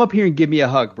 "Come up here and give me a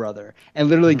hug, brother." And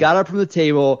literally got up from the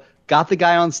table, got the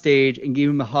guy on stage, and gave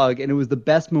him a hug. And it was the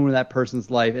best moment of that person's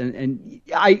life. And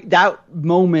that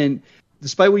moment,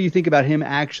 despite what you think about him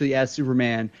actually as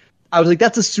Superman, I was like,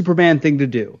 that's a Superman thing to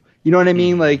do. You know what I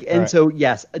mean? So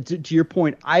yes, to your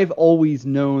point, I've always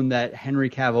known that Henry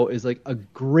Cavill is a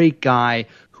great guy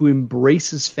who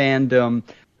embraces fandom,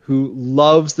 who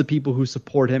loves the people who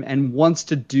support him, and wants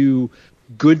to do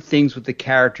good things with the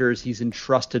characters he's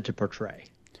entrusted to portray.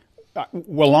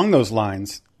 Well, along those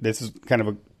lines, this is kind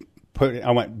of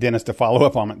I want Dennis to follow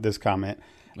up on this comment.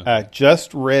 Okay.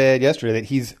 Just read yesterday that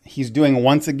he's doing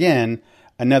once again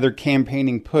another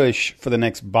campaigning push for the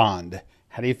next Bond.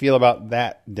 How do you feel about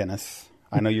that, Dennis?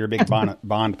 I know you're a big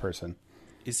Bond person.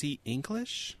 Is he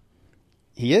English?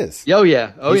 He is. Oh,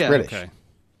 yeah. He's British. Okay.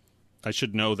 I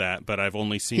should know that, but I've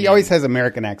only seen He always has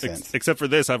American accents. Except for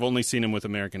this, I've only seen him with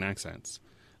American accents.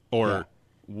 Or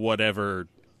whatever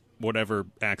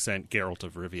accent Geralt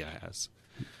of Rivia has.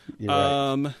 You're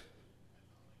right.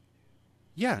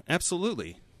 Yeah,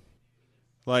 absolutely.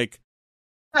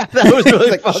 That was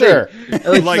really funny. Sure.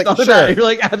 Sure.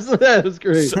 You're absolutely. That was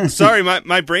great. Sorry,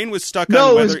 my brain was stuck on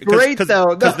whether. No, it was great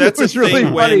though. Because that's was the really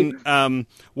thing funny. when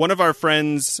one of our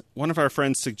friends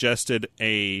suggested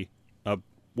a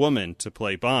woman to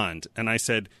play Bond, and I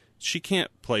said she can't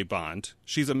play Bond.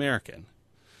 She's American.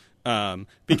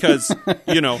 Because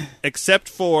except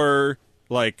for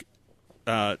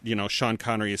Sean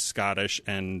Connery is Scottish,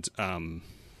 and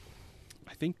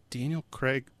I think Daniel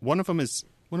Craig. One of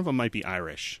them might be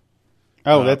Irish.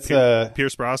 Oh, that's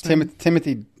Pierce Brosnan.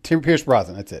 Pierce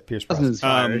Brosnan. That's it. Pierce Brosnan.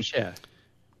 Irish, yeah.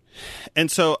 And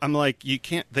so I'm like, you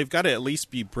can't. They've got to at least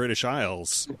be British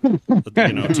Isles, and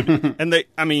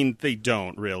they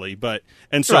don't really. But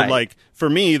for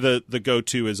me, the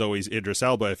go-to is always Idris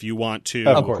Elba. If you want to,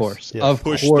 of course,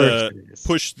 push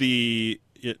the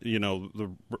the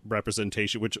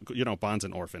representation, which Bond's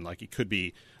an orphan, he could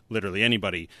be literally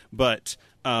anybody. But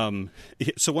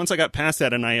so once I got past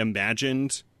that, and I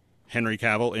imagined Henry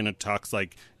Cavill in a tux,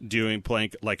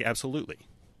 playing absolutely.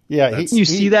 Yeah, you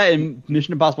see that in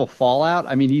Mission Impossible Fallout.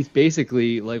 I mean, he's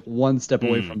basically one step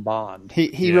away from Bond.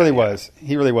 He really was.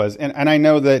 He really was. And I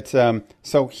know that.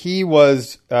 So he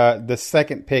was the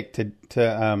second pick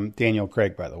to Daniel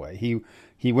Craig. By the way,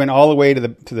 he went all the way to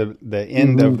the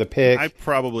end of the pick. I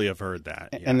probably have heard that.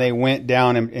 Yeah. And they went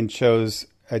down and chose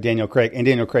Daniel Craig. And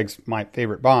Daniel Craig's my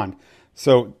favorite Bond.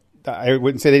 So I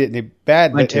wouldn't say they did anything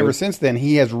bad, but ever since then,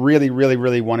 he has really, really,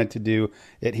 really wanted to do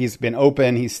it. He's been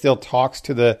open. He still talks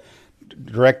to the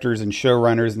directors and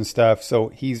showrunners and stuff. So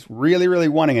he's really, really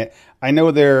wanting it. I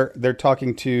know they're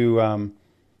talking to,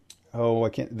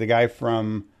 the guy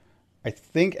from, I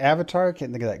think Avatar. I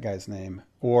can't think of that guy's name.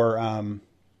 Or,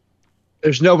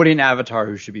 there's nobody in Avatar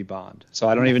who should be Bond. So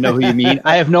I don't even know who you mean.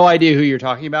 I have no idea who you're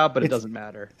talking about, but it doesn't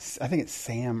matter. I think it's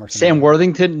Sam or something. Sam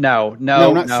Worthington? No,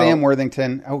 not Sam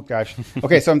Worthington. Oh, gosh.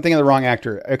 Okay, so I'm thinking of the wrong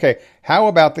actor. Okay, how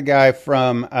about the guy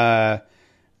from,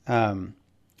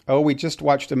 we just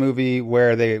watched a movie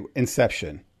where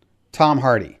Inception. Tom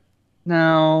Hardy.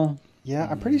 No. Yeah,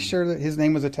 I'm pretty sure that his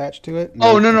name was attached to it.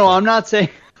 No, I'm not saying...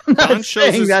 Bond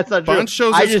shows that's not true. Bond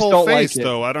shows his whole face,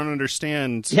 though. I don't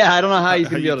understand. Yeah, I don't know how you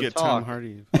can be able to get talk. Tom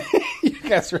Hardy. You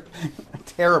guys are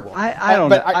terrible. I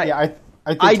don't know. I think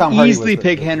I'd Tom Hardy easily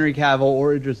pick Henry Cavill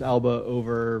or Idris Elba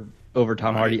over over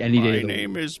Tom Hardy any day. My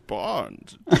name is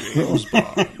Bond. James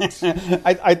Bond.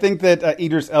 I think that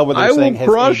Idris Elba, they're saying, has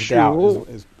aged out,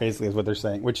 is basically what they're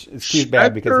saying, which is too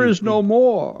bad because there is no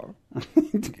more.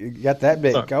 You got that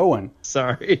bit going.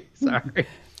 Sorry.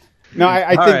 No,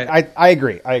 I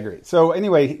agree. So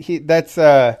anyway, that's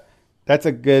a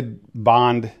good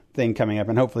Bond thing coming up,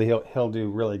 and hopefully he'll do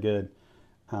really good.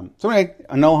 So anyway,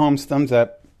 Enola Holmes, thumbs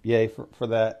up, yay for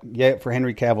that. Yay for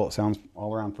Henry Cavill. It sounds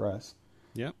all around for us.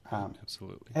 Yep,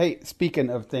 absolutely. Hey, speaking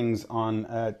of things on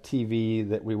TV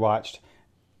that we watched,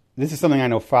 this is something I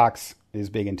know Fox is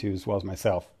big into as well as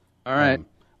myself. All right,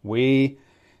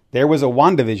 there was a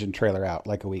WandaVision trailer out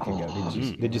like a week ago.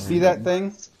 Did you see that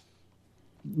thing?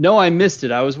 No, I missed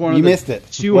it. I was one of the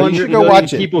 200 million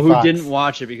people who didn't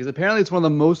watch it because apparently it's one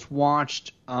of the most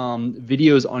watched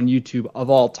videos on YouTube of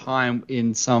all time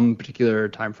in some particular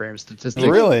time frame. Statistics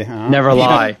really never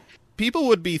lie. People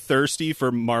would be thirsty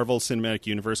for Marvel Cinematic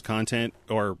Universe content,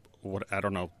 or what I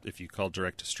don't know if you call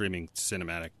direct to streaming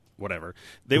cinematic, whatever.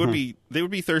 They would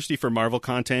be thirsty for Marvel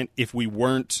content if we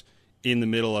weren't in the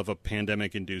middle of a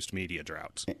pandemic-induced media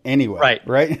drought. Anyway,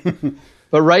 right?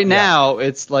 But right now,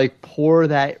 it's like pour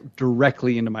that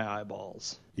directly into my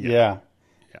eyeballs. Yeah.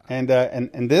 And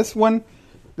this one's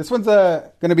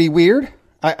going to be weird.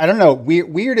 I don't know.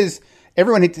 Weird is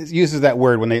everyone uses that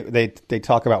word when they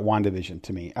talk about WandaVision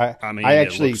to me. I mean,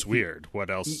 it looks weird. What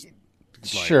else?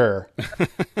 Sure.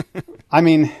 I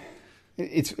mean,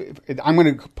 I'm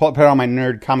going to put on my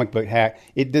nerd comic book hat.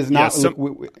 It does not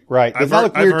look right. It does not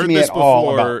look weird to me at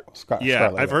all about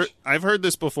Scarlet Witch. I've heard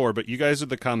this before, but you guys are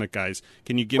the comic guys.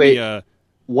 Can you give me a?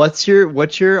 What's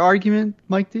your argument,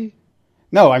 Mike D?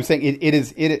 No, I'm saying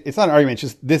it's not an argument. It's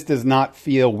just this does not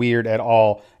feel weird at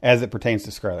all as it pertains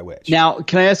to Scarlet Witch. Now,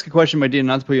 can I ask a question, Mike D?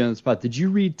 Not to put you on the spot. Did you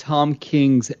read Tom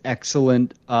King's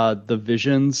excellent The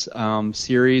Visions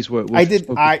series? I did.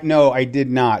 I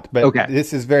did not. But okay.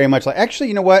 This is very much like. Actually,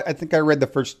 you know what? I think I read the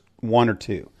first one or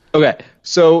two. Okay,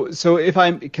 so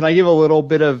can I give a little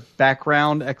bit of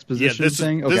background exposition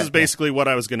thing? This is basically what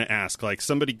I was going to ask. Like,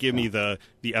 somebody give me the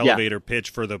elevator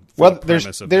pitch for the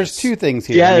premise of this. There's two things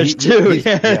here. Yeah, there's two.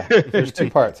 There's two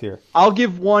parts here. I'll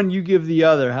give one, you give the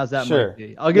other. How's that? Sure.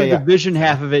 Be? I'll give the Vision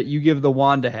half of it. You give the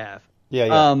Wanda half.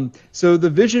 Yeah. So the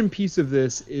Vision piece of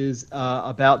this is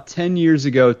about 10 years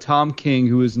ago. Tom King,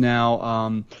 who is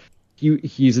now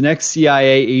He's an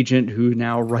ex-CIA agent who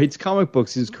now writes comic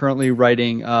books. He's currently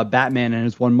writing Batman and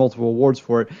has won multiple awards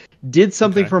for it. Did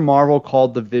something for Marvel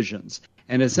called The Visions.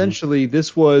 And essentially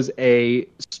this was a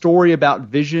story about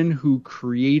Vision who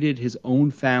created his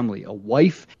own family, a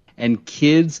wife and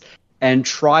kids, and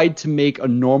tried to make a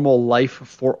normal life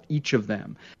for each of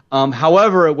them.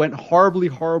 However, it went horribly,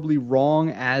 horribly wrong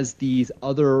as these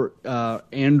other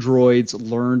androids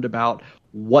learned about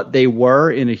what they were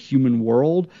in a human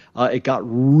world. It got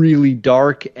really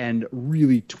dark and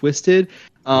really twisted.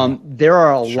 There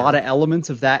are a lot of elements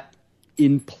of that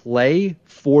in play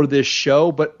for this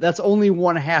show, but that's only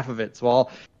one half of it. So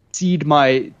I'll cede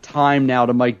my time now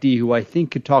to Mike D, who I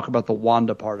think could talk about the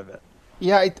Wanda part of it.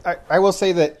 Yeah, I will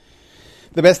say that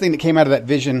the best thing that came out of that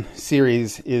Vision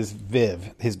series is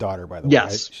Viv, his daughter, by the way.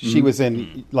 Yes. Right? She was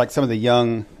in like some of the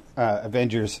young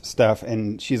Avengers stuff,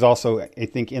 and she's also, I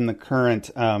think, in the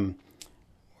current, I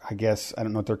guess, I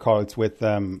don't know what they're called. It's with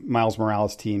Miles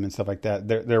Morales' team and stuff like that.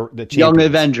 They're the champions. Young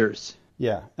Avengers.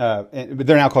 Yeah, but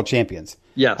they're now called Champions.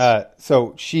 Yes.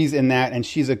 So she's in that, and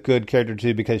she's a good character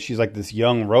too because she's like this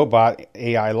young robot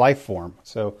AI life form.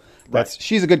 So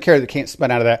she's a good character that can't spin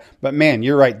out of that. But man,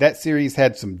 you're right. That series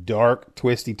had some dark,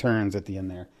 twisty turns at the end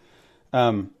there.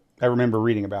 I remember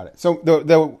reading about it. So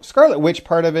the Scarlet Witch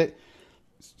part of it.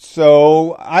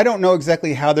 So I don't know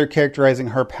exactly how they're characterizing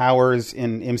her powers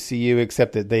in MCU,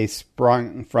 except that they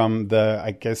sprung from the, I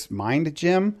guess, mind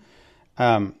gem,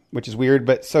 which is weird.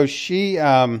 But so she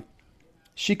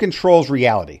controls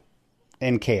reality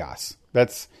and chaos.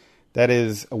 That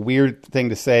is a weird thing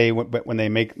to say. But when they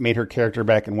made her character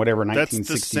back in whatever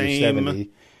 1960 or 70,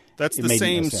 that's the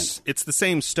same. It's the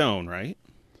same stone, right?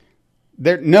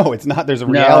 No, it's not. There's a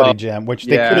reality gem, which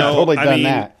they could have totally done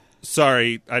that.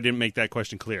 Sorry, I didn't make that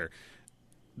question clear.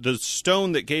 The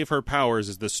stone that gave her powers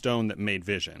is the stone that made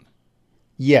Vision.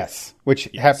 Yes, which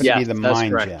happened to be the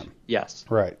mind gem. Yes.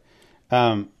 Right.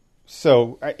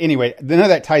 So anyway, none of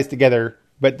that ties together,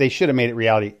 but they should have made it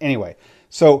reality. Anyway,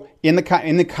 so in the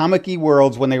comic-y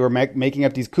worlds, when they were making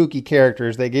up these kooky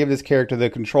characters, they gave this character the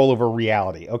control over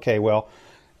reality. Okay, well,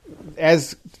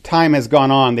 as time has gone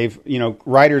on,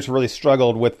 writers really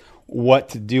struggled with what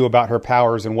to do about her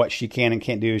powers and what she can and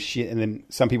can't do. And then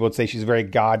some people would say she's a very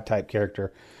God type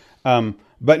character.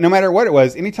 But no matter what it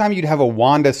was, anytime you'd have a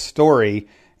Wanda story,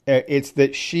 It's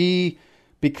that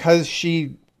because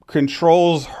she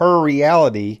controls her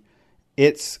reality,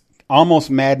 it's almost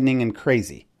maddening and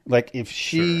crazy. Like if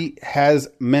she has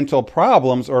mental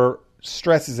problems or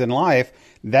stresses in life,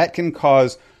 that can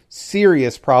cause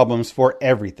serious problems for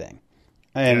everything.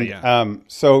 And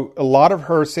so a lot of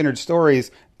her centered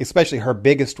stories, especially her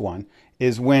biggest one,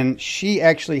 is when she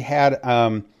actually had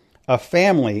a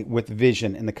family with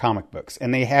vision in the comic books.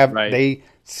 And they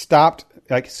stopped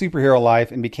like superhero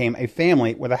life and became a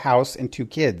family with a house and 2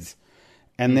 kids.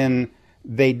 And then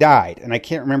they died. And I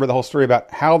can't remember the whole story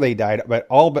about how they died, but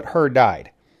all but her died.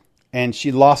 And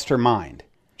she lost her mind.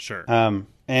 Sure.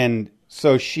 And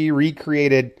so she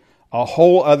recreated a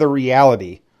whole other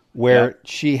reality where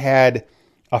she had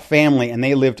a family and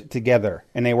they lived together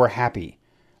and they were happy.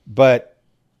 But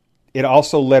it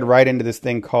also led right into this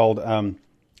thing called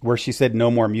where she said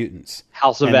no more mutants.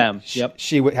 House of M.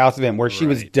 House of M, where she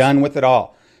was done with it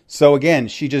all. So again,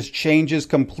 she just changes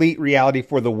complete reality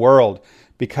for the world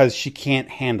because she can't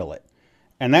handle it.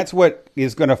 And that's what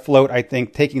is going to float, I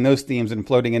think, taking those themes and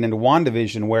floating it into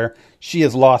WandaVision, where she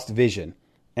has lost vision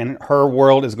and her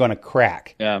world is going to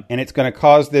crack. Yeah. And it's going to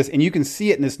cause this. And you can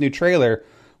see it in this new trailer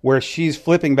where she's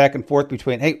flipping back and forth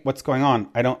between, hey, what's going on?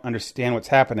 I don't understand what's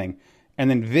happening. And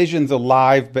then Vision's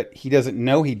alive, but he doesn't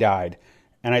know he died.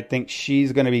 And I think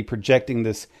she's going to be projecting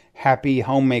this happy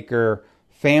homemaker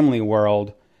family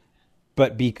world,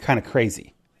 but be kind of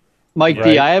crazy. Mike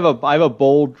D, I have a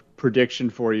bold prediction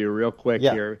for you real quick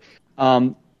here.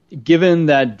 Given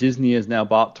that Disney has now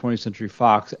bought 20th Century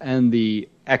Fox and the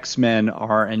X-Men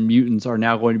and mutants are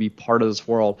now going to be part of this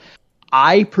world,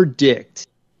 I predict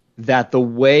that the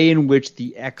way in which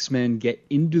the X-Men get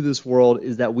into this world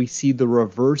is that we see the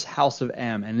reverse House of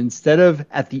M. And instead of,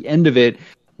 at the end of it,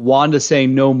 Wanda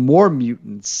saying no more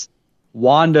mutants,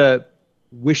 Wanda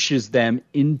wishes them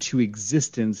into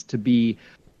existence to be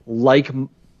like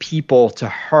people to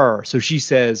her. So she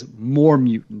says more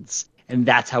mutants, and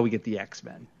that's how we get the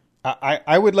X-Men.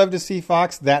 I would love to see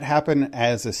Fox that happen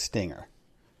as a stinger.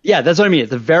 Yeah, that's what I mean. At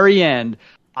the very end,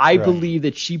 I believe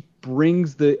that she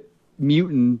brings the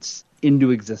mutants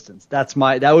into existence. That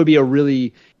would be a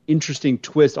really interesting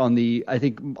twist on I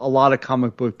think a lot of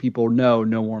comic book people know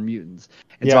no more mutants.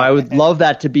 And so I would love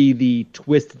that to be the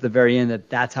twist at the very end,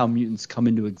 that's how mutants come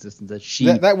into existence.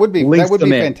 That would be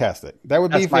fantastic. That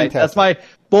would be fantastic. That's my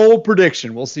bold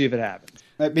prediction. We'll see if it happens.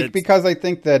 Because I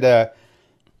think that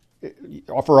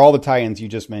for all the tie-ins you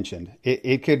just mentioned,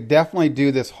 it could definitely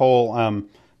do this whole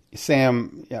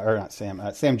Sam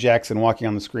Jackson walking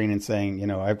on the screen and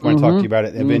saying, I want to talk to you about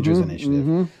it, Avengers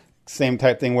Initiative. Same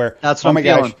type thing where, that's what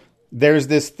gosh, there's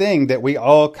this thing that we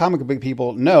all comic book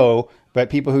people know, but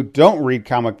people who don't read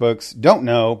comic books don't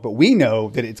know, but we know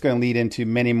that it's going to lead into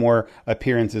many more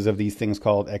appearances of these things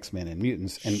called X-Men and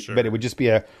mutants. But it would just be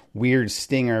a weird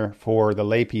stinger for the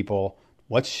lay people.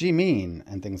 What's she mean?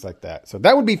 And things like that. So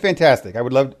that would be fantastic. I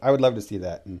would love to see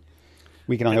that. And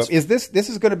we can only hope. This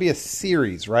is going to be a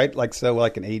series, right? Like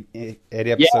an 8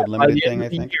 episode limited thing, I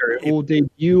think. It will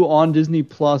debut on Disney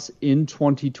Plus in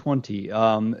 2020.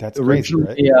 That's originally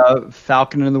crazy, right?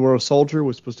 Falcon and the Winter Soldier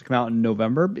was supposed to come out in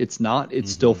November. It's not.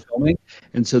 It's still filming.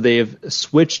 And so they have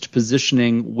switched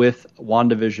positioning with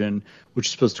WandaVision, which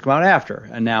is supposed to come out after.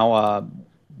 And now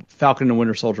Falcon and the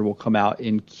Winter Soldier will come out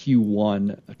in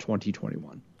Q1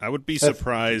 2021. I would be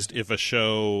surprised if a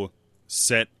show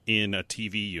set in a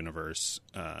TV universe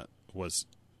was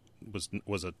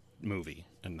a movie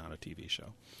and not a TV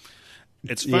show.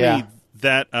 It's funny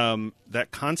that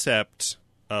that concept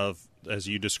of, as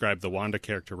you described, the Wanda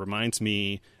character reminds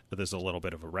me. There's a little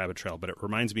bit of a rabbit trail, but it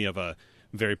reminds me of a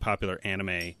very popular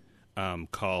anime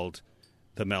called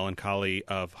The Melancholy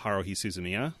of Haruhi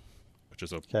Suzumiya, which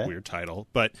is a weird title.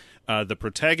 But the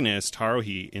protagonist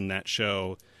Haruhi in that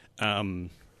show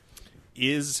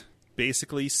is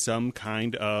basically some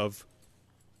kind of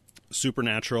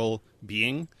supernatural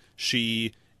being.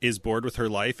 She is bored with her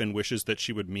life and wishes that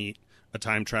she would meet a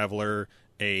time traveler,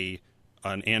 an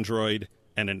android,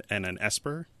 and an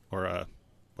Esper, or a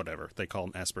whatever they call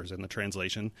them, Espers in the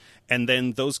translation. And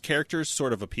then those characters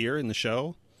sort of appear in the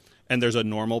show, and there's a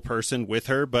normal person with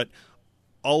her, but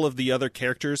all of the other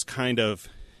characters kind of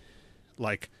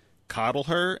like coddle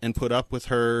her and put up with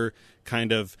her.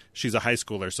 Kind of, she's a high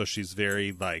schooler, so she's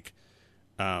very like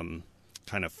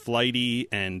kind of flighty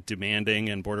and demanding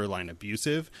and borderline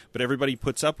abusive, but everybody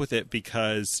puts up with it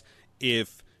because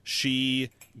if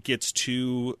she gets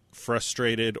too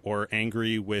frustrated or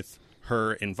angry with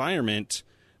her environment,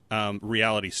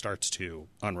 reality starts to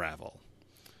unravel.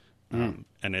 And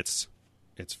it's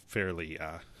fairly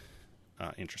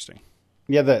interesting.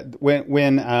 Yeah,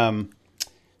 when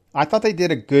I thought they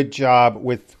did a good job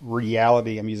with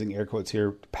reality. I'm using air quotes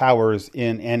here. Powers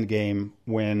in Endgame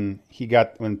when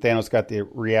Thanos got the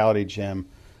reality gem.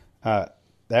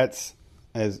 That's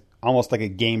as almost like a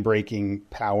game breaking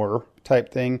power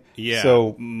type thing. Yeah.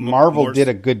 So Marvel did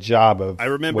a good job of. I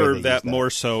remember that more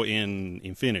so in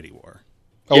Infinity War.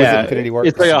 Oh, yeah, is it Infinity War?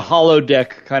 It's like a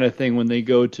holodeck kind of thing when they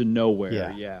go to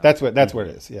nowhere. Yeah. That's what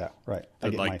it is. Yeah, right.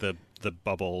 Like the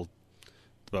bubble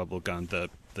gun, the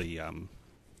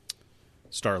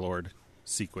Star-Lord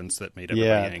sequence that made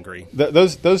everybody angry.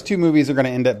 Those two movies are going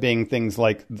to end up being things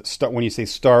like when you say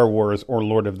Star Wars or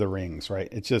Lord of the Rings, right?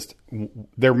 It's just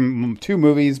they're two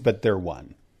movies, but they're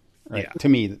one. Right? Yeah. To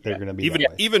me, they're going to be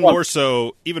even more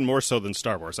so than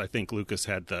Star Wars. I think Lucas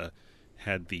had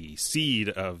the seed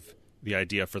of the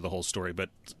idea for the whole story, but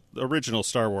the original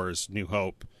Star Wars New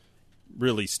Hope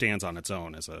really stands on its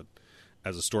own as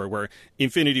a story, where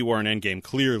Infinity War and Endgame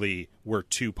clearly were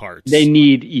two parts. They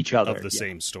need each other of the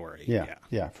same story.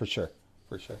 Yeah, for sure.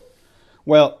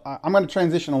 Well, I'm going to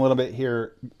transition a little bit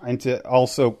here into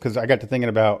also because I got to thinking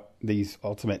about these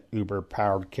ultimate uber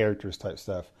powered characters type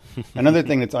stuff. Another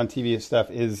thing that's on TV stuff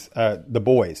is The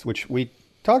Boys, which we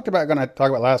going to talk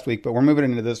about last week, but we're moving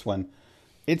into this one.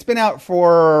 It's been out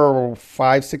for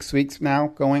 5-6 weeks now,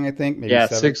 going, I think. Maybe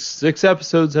 7. six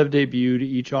episodes have debuted,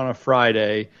 each on a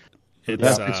Friday. For the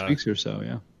past 6 weeks or so,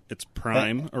 yeah. It's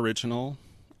Prime original.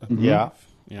 Yeah,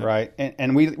 right.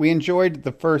 And we enjoyed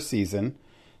the first season.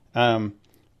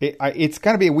 It's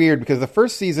going to be weird because the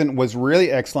first season was really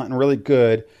excellent and really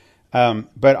good.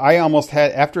 But I almost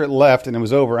had, after it left and it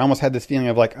was over, I almost had this feeling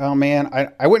of like, oh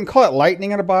man, I wouldn't call it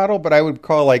lightning in a bottle, but I would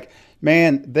call like,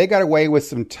 man, they got away with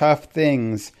some tough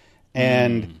things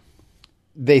and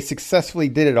they successfully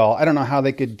did it all. I don't know how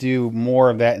they could do more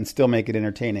of that and still make it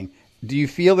entertaining. Do you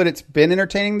feel that it's been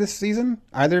entertaining this season?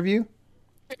 Either of you?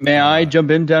 May I jump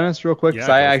in, Dennis, real quick? Because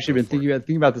I actually been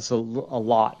thinking about this a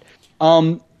lot.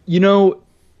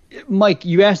 Mike,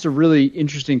 you asked a really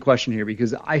interesting question here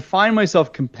because I find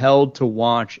myself compelled to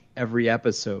watch every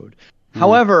episode.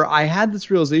 However, I had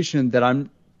this realization that I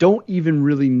don't even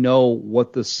really know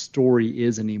what the story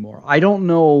is anymore. I don't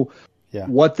know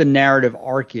what the narrative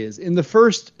arc is. In the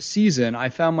first season, I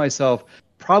found myself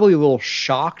probably a little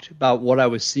shocked about what I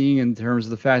was seeing in terms of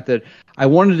the fact that I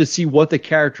wanted to see what the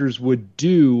characters would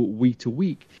do week to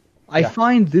week. I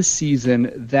find this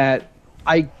season that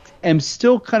I am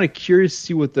still kind of curious to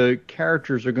see what the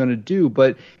characters are going to do,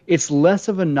 but it's less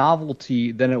of a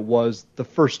novelty than it was the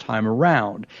first time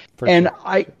around. And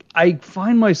I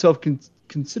find myself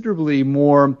considerably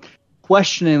more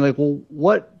questioning, like, well,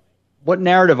 what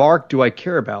narrative arc do I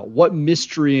care about? What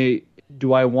mystery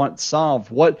do I want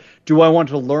solved? What do I want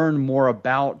to learn more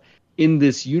about in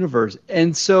this universe?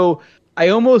 And so I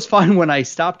almost find when I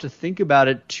stop to think about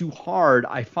it too hard,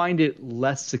 I find it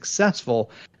less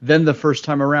successful than the first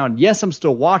time around. Yes, I'm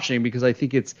still watching because I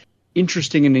think it's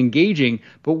interesting and engaging,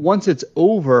 but once it's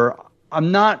over,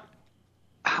 I'm not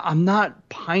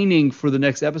pining for the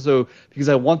next episode because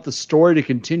I want the story to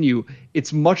continue.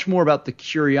 It's much more about the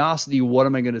curiosity. What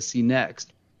am I going to see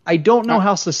next? I don't know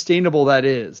how sustainable that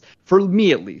is, for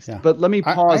me at least. Yeah. But let me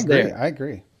pause there. I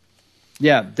agree.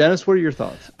 Yeah, Dennis, what are your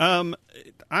thoughts? I'm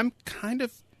kind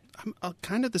of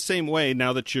the same way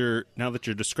now that you're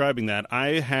describing that.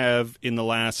 I have in the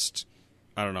last,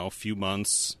 I don't know, few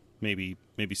months, maybe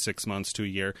 6 months to a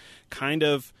year, kind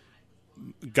of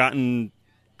gotten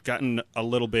a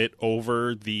little bit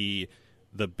over the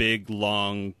big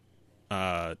long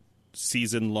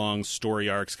season-long story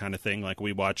arcs kind of thing. Like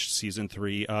we watched season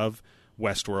 3 of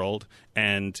Westworld,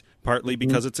 and partly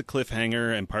because it's a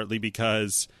cliffhanger and partly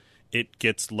because it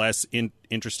gets less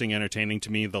interesting, entertaining to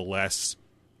me the less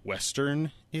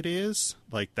Western it is.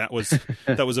 Like that was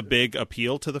a big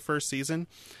appeal to the first season.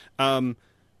 I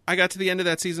got to the end of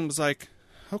that season, was like,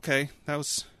 okay, that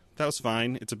was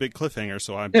fine. It's a big cliffhanger,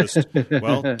 so I'm just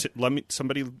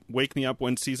somebody wake me up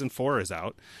when season 4 is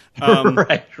out.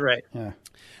 Right. Yeah.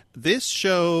 This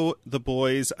show, The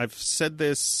Boys, I've said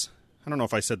this, I don't know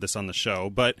if I said this on the show,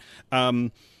 but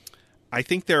I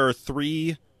think there are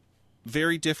 3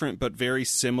 very different but very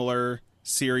similar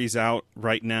series out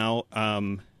right now,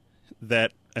 and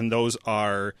those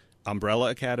are Umbrella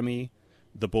Academy,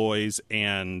 The Boys,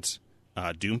 and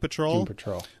Doom Patrol.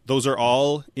 Those are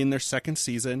all in their second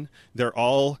season. They're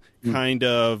all kind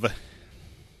of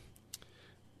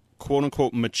quote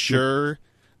unquote mature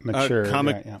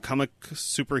comic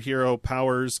superhero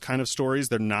powers kind of stories.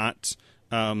 They're not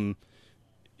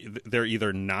they're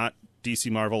either not DC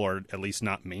Marvel or at least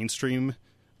not mainstream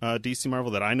DC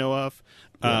Marvel that I know of.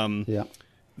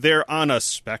 they're on a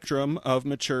spectrum of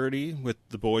maturity, with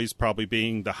the boys probably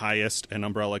being the highest and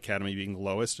Umbrella Academy being the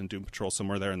lowest, and Doom Patrol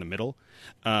somewhere there in the middle.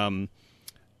 And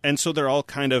so they're all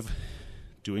kind of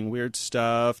doing weird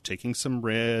stuff, taking some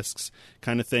risks,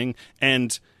 kind of thing.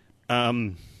 And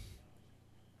I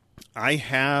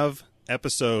have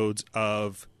episodes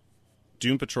of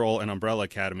Doom Patrol and Umbrella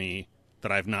Academy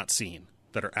that I've not seen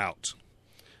that are out.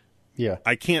 Yeah.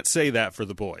 I can't say that for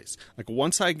the boys. Like,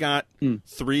 once I got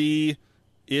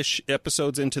 3-ish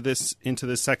episodes into this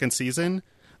second season,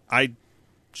 I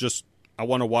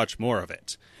want to watch more of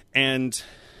it. And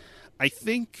I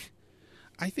think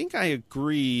I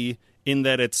agree in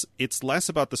that it's less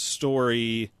about the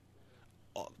story,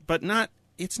 but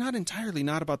it's not entirely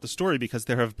not about the story, because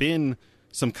there have been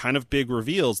some kind of big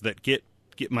reveals that get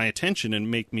my attention and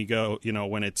make me go,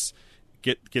 when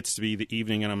gets to be the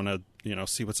evening and I'm going to,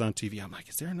 see what's on TV. I'm like,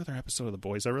 is there another episode of The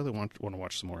Boys? I really want to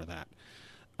watch some more of that.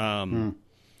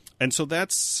 And so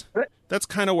that's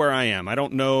kind of where I am. I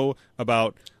don't know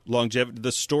about longevity.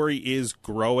 The story is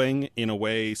growing in a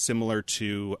way similar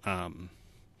to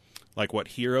like what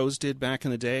Heroes did back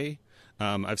in the day.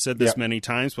 I've said this many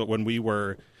times, but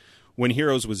when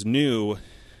Heroes was new,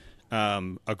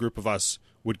 a group of us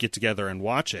would get together and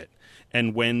watch it.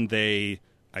 And when I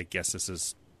guess this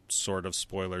is sort of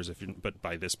spoilers, but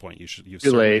by this point you've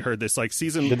certainly heard this. Like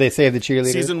did they say the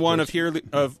cheerleader? Season 1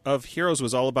 of Heroes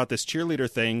was all about this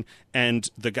cheerleader thing, and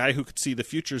the guy who could see the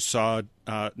future saw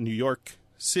New York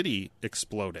City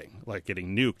exploding, like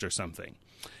getting nuked or something.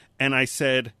 And I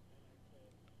said,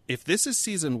 if this is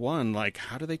season 1, like,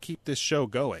 how do they keep this show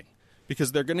going?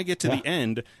 Because they're going to get to the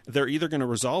end. They're either going to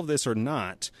resolve this or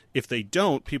not. If they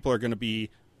don't, people are going to be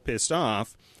pissed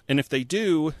off. And if they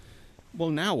do, well,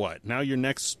 now what? Now your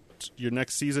next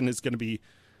season is going to be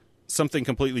something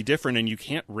completely different, and you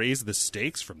can't raise the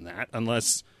stakes from that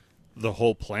unless the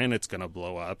whole planet's going to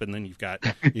blow up, and then you've got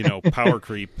power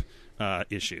creep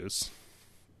issues.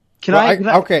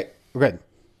 Okay, good.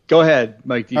 Go ahead,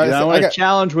 Mike. Right, I want to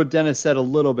challenge what Dennis said a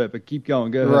little bit, but keep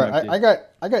going. Go ahead. Right.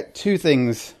 I got 2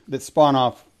 things that spawn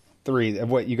off 3 of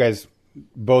what you guys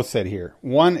both said here.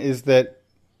 One is that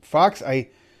Fox,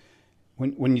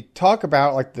 when you talk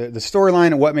about like the storyline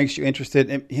and what makes you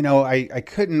interested, I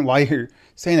couldn't, while you're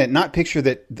saying that, not picture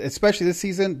that, especially this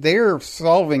season, they're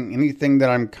solving anything that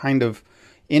I'm kind of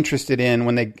interested in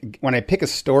when I pick a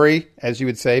story, as you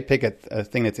would say, pick a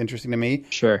thing that's interesting to me.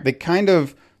 Sure. They kind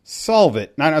of solve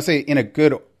it. Not say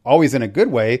always in a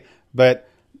good way, but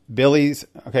Billy's,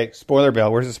 okay, spoiler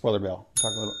bell. Where's the spoiler bell?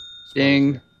 Talk a little.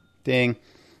 Ding.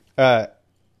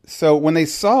 So when they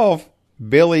solve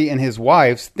Billy and his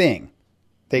wife's thing,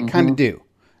 they kind of do.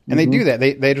 And they do that.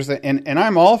 They just, and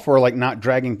I'm all for like not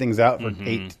dragging things out for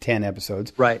 8 to 10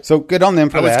 episodes. Right. So good on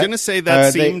them for that. I was going to say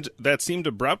that seemed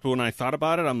abrupt, but when I thought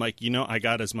about it, I'm like, I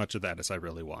got as much of that as I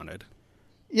really wanted.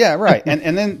 Yeah, right.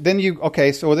 And then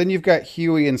you've got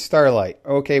Huey and Starlight.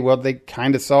 Okay, well they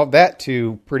kind of solved that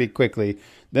too pretty quickly.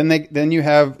 Then you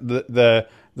have the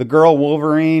girl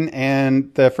Wolverine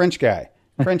and the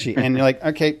Frenchie, and you're like,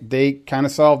 okay, they kind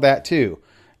of solved that too.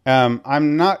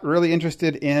 I'm not really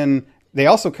interested in. They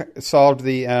also solved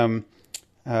the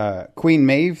Queen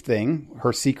Maeve thing,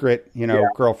 her secret,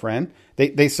 girlfriend.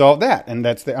 They solved that, and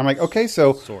I'm like, okay,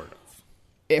 so sort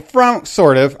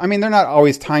of. I mean, they're not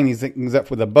always tying these things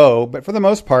up with a bow, but for the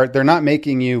most part, they're not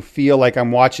making you feel like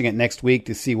I'm watching it next week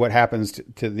to see what happens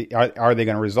to the. Are they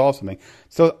going to resolve something?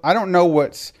 So I don't know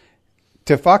what's.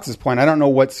 To Fox's point, I don't know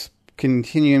what's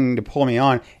continuing to pull me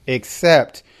on,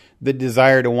 except the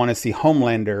desire to want to see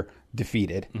Homelander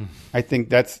defeated. I think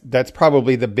that's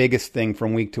probably the biggest thing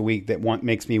from week to week that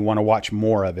makes me want to watch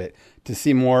more of it, to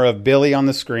see more of Billy on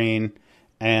the screen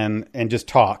and just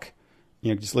talk,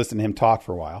 just listen to him talk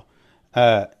for a while,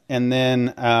 and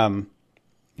then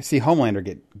see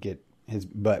Homelander get his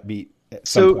butt beat at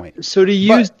some point. So to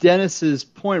use Dennis's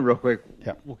point real quick,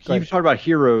 he talked about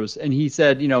Heroes, and he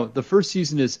said, the first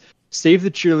season is save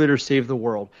the cheerleader, save the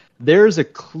world. There's a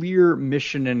clear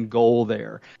mission and goal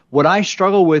there. What I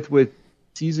struggle with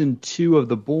season 2 of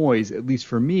The Boys, at least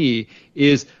for me,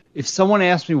 is if someone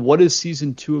asks me what is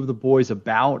season 2 of The Boys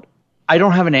about, I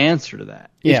don't have an answer to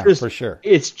that. For sure.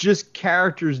 It's just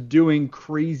characters doing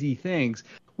crazy things,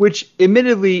 which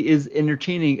admittedly is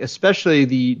entertaining, especially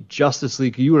the Justice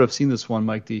League. You would have seen this one,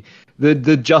 Mike D.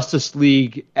 The Justice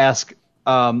League-esque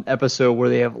episode where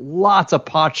they have lots of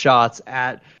pot shots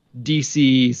at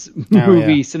DC's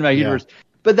movie cinematic universe.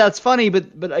 But that's funny.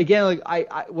 But again, like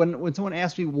I when someone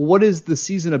asks me, well, what is the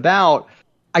season about?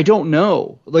 I don't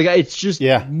know. Like it's just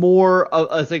more of,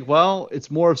 I think, well,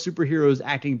 it's more of superheroes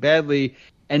acting badly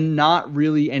and not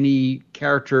really any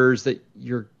characters that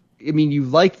you're I mean, you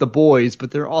like the boys,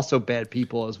 but they're also bad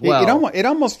people as well. It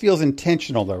almost feels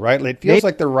intentional, though, right? It feels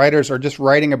like the writers are just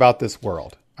writing about this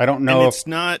world. I don't know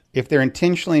if they're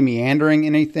intentionally meandering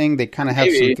anything. They kind of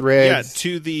have some threads. Yeah,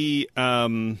 to the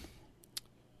oh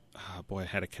boy, I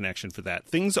had a connection for that.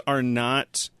 Things are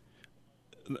not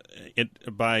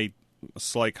by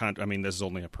slight I mean, this is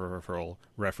only a peripheral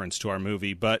reference to our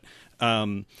movie, but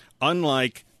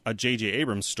unlike a J.J.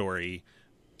 Abrams story,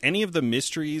 any of the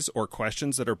mysteries or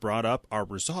questions that are brought up are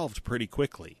resolved pretty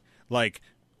quickly. Like,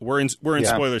 we're in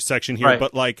spoiler section here,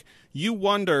 but like, you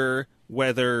wonder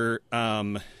whether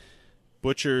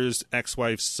Butcher's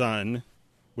ex-wife's son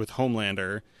with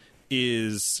Homelander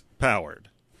is powered,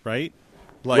 right?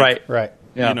 Like, right.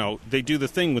 Yeah. You know, they do the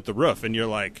thing with the roof, and you're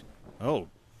like, oh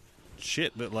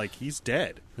shit, that like he's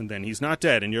dead, and then he's not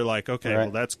dead, and you're like, okay,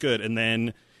 well that's good, and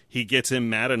then he gets him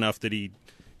mad enough that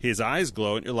his eyes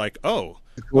glow, and you're like, oh,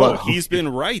 he's been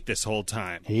right this whole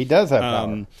time. He does have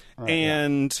power.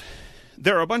 And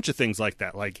there are a bunch of things like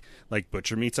that, like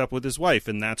Butcher meets up with his wife,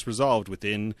 and that's resolved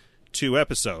within 2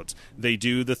 episodes. They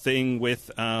do the thing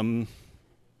with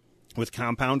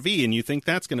Compound V, and you think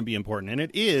that's going to be important, and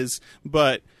it is,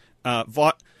 but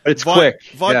it's quick.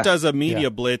 Vought does a media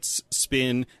blitz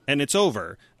spin, and it's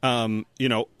over. You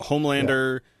know,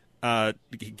 Homelander has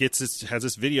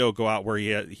this video go out where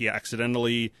he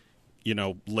accidentally, you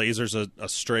know, lasers a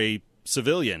stray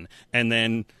civilian, and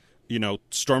then, you know,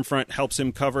 Stormfront helps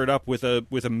him cover it up with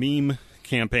a meme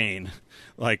campaign,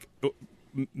 like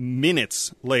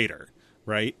minutes later,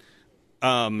 right?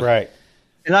 Right.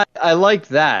 And I like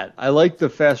that. I like the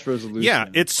fast resolution. Yeah,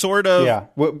 it's sort of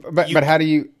but how do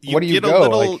you what do you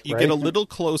go? Get a little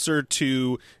closer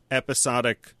to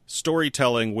episodic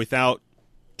storytelling without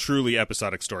truly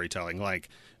episodic storytelling, like,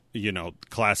 you know,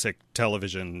 classic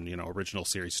television, you know, original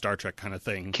series Star Trek kind of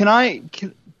thing. Can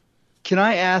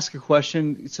I ask a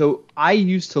question? So I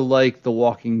used to like The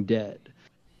Walking Dead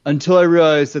until I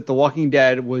realized that The Walking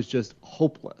Dead was just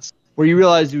hopeless, where you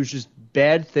realize it was just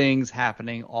bad things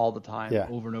happening all the time,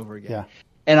 over and over again. Yeah.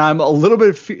 And I'm a little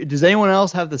bit. Does anyone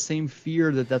else have the same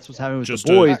fear that that's what's happening with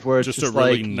the boys, where it's just a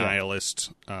really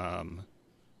nihilist?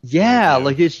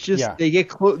 Like it's just they get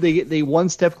they one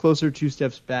step closer, 2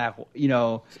 steps back. You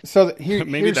know. So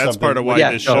maybe that's part of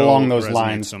why this show along those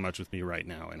lines so much with me right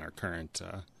now in our current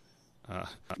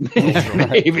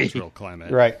cultural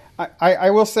climate. Right.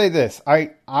 I will say this.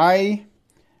 I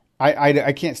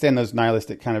can't stand those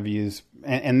nihilistic kind of views.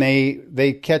 And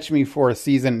they catch me for a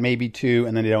season, maybe 2,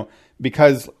 and then they don't.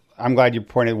 Because I'm glad you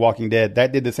pointed Walking Dead.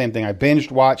 That did the same thing. I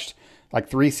watched like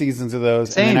 3 seasons of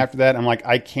those, and then after that, I'm like,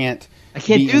 I can't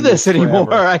do this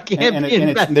anymore. I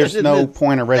can't. There's no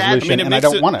point of resolution, and I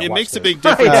don't want to. It makes a big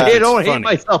difference. Right, I don't hate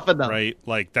myself enough. Right,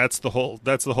 like that's the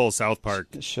whole South Park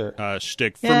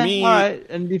shtick for me. All right,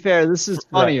 and to be fair, this is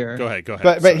funnier. Right. Go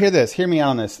ahead. But hear me out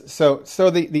on this. So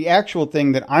the actual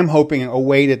thing that I'm hoping a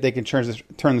way that they can turn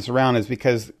this around is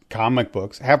because comic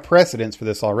books have precedence for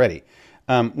this already.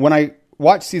 When I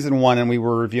watched season 1 and we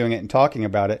were reviewing it and talking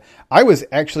about it, I was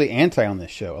actually anti on this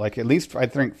show. Like, at least I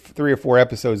think 3 or 4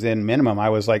 episodes in minimum, I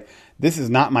was like, this is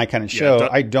not my kind of show.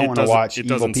 I don't want to watch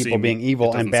evil people being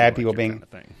evil and bad people being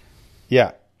kind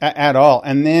of at all.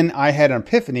 And then I had an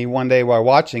epiphany one day while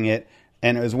watching it,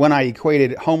 and it was when I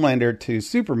equated Homelander to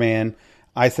Superman.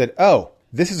 I said, oh,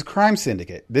 this is Crime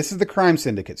Syndicate. This is the Crime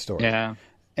Syndicate story. Yeah.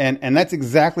 And that's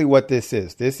exactly what this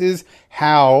is. This is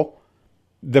how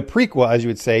the prequel, as you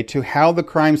would say, to how the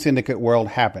Crime Syndicate world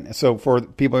happened. So for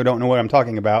people who don't know what I'm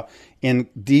talking about, in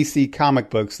DC comic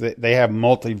books, they have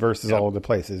multiverses all over the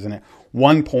places. And at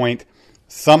one point,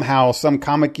 somehow, some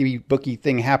comic booky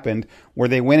thing happened where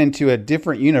they went into a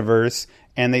different universe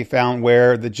and they found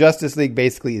where the Justice League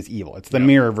basically is evil. It's the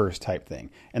Mirrorverse type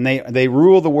thing. And they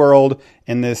rule the world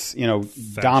in this, you know,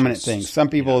 dominant thing. Some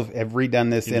people have redone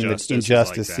this in the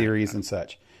Injustice series and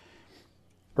such.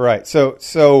 Right. So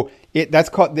that's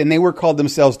called, and they were called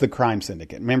themselves the Crime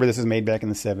Syndicate. Remember, this is made back in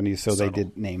the 70s, so they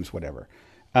did names, whatever.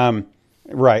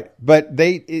 Right. But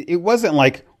it wasn't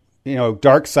like, you know,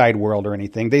 Dark Side World or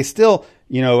anything. They still,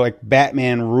 you know, like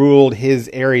Batman ruled his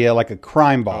area like a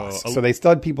crime boss. So they still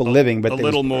had people living, but a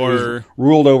little more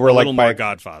ruled over a like little more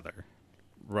Godfather.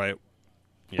 Right.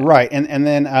 Yeah. Right. And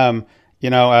then, you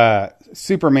know,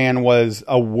 Superman was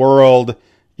a world,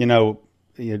 you know,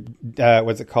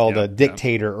 what's it called? A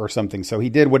dictator or something. So he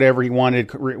did whatever he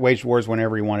wanted, waged wars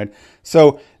whenever he wanted.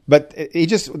 So, but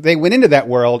they went into that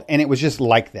world and it was just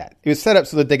like that. It was set up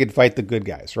so that they could fight the good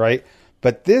guys, right?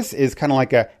 But this is kind of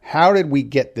like how did we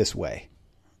get this way,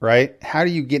 right? How do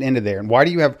you get into there? And why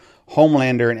do you have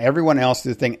Homelander and everyone else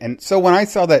did the thing. And so when I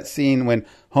saw that scene when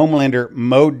Homelander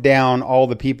mowed down all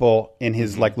the people in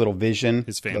his like little vision,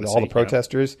 his fantasy, all the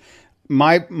protesters,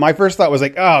 my first thought was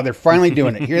like, oh, they're finally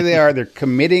doing it. Here they are. They're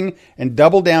committing and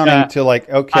double down into like,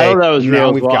 okay, I thought that was now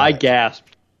real. we've Well, got I it.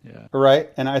 gasped. Yeah. Right.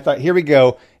 And I thought, here we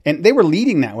go. And they were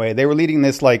leading that way. They were leading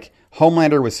this like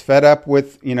Homelander was fed up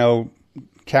with,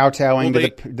 kowtowing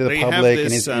to the public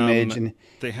and his image. And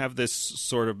they have this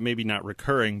sort of, maybe not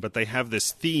recurring, but they have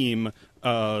this theme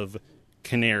of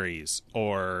canaries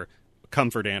or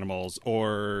comfort animals,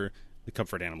 or the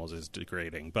comfort animals is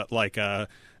degrading, but like a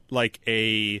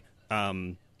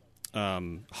Hulk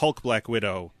Black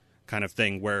Widow kind of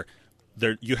thing, where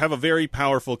you have a very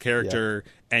powerful character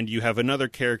and you have another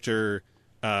character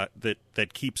that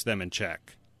keeps them in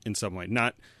check in some way,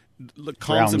 not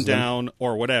calms them down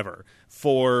or whatever.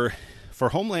 For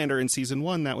Homelander in season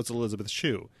 1, that was Elizabeth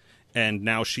Shue, and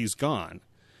now she's gone,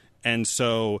 and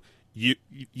so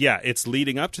it's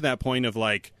leading up to that point of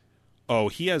like, oh,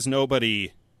 he has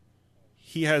nobody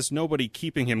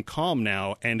keeping him calm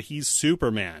now, and he's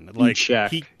Superman. Like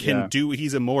he can do.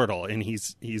 He's immortal, and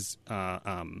he's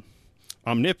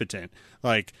omnipotent.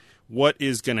 Like, what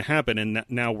is going to happen? And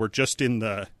now we're just in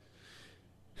the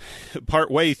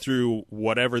part way through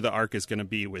whatever the arc is going to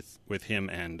be with him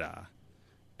and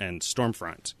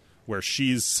Stormfront, where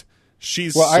she's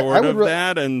sort of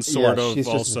that and sort of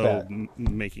also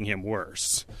making him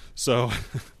worse. So,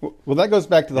 well, that goes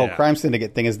back to the whole crime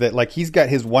syndicate thing. Is that like he's got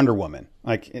his Wonder Woman,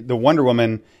 like the Wonder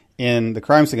Woman in the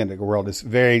crime syndicate world is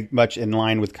very much in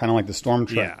line with kind of like the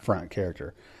Stormfront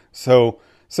character. So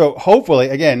hopefully,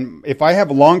 again, if I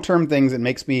have long-term things that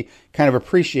makes me kind of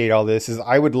appreciate all this, is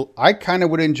I kind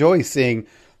of would enjoy seeing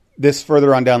this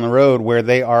further on down the road, where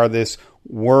they are this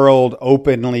world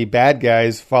openly bad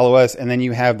guys follow us, and then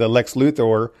you have the Lex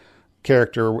Luthor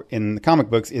character in the comic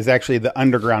books is actually the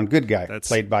underground good guy,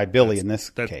 played by Billy in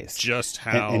this case. Just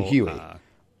how and Huey.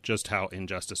 Just how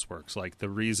Injustice works. Like the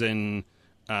reason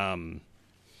that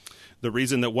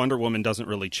Wonder Woman doesn't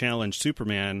really challenge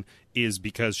Superman is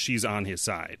because she's on his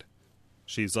side.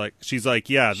 She's like,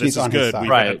 yeah, this is good.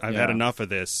 I've had enough of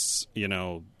this,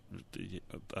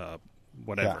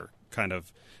 whatever kind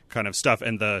of stuff.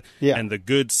 And the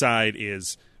good side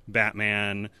is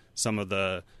Batman, some of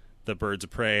the Birds of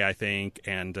Prey, I think,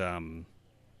 and the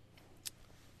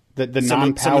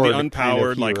non-powered, some of the unpowered, kind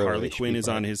of like Harley Quinn is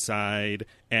on his side,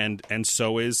 and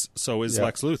so is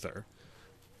Lex Luthor.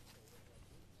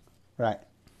 Right.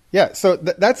 Yeah, so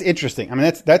that's interesting. I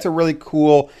mean, that's a really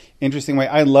cool, interesting way.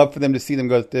 I'd love for them to see them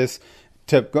go with this.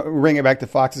 To bring it back to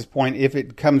Fox's point, if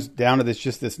it comes down to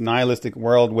this nihilistic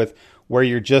world where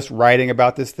you're just writing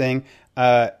about this thing,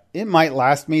 it might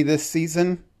last me this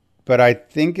season, but I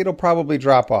think it'll probably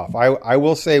drop off. I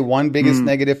will say one biggest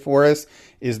negative for us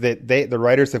is that the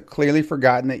writers have clearly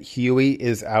forgotten that Huey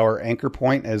is our anchor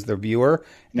point as the viewer.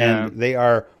 Yeah. And they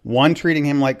are, 1, treating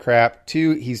him like crap,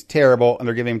 2, he's terrible and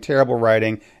they're giving him terrible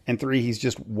writing, and 3, he's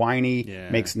just whiny,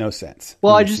 makes no sense.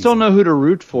 Well, I just don't know who to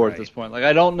root for at this point. Like,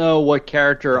 I don't know what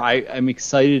character I'm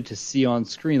excited to see on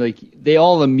screen. Like, they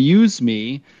all amuse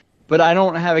me, but I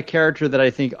don't have a character that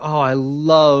I think, oh, I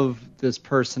love this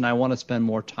person, I want to spend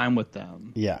more time with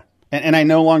them. Yeah. And I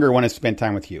no longer want to spend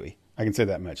time with Huey. I can say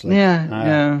that much. Like,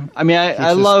 yeah. I mean,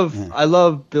 I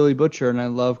love Billy Butcher and I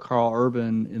love Carl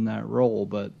Urban in that role,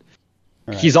 but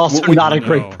he's also not a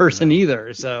great person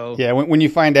either. So yeah, when you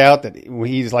find out that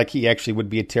he's like, he actually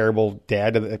would be a terrible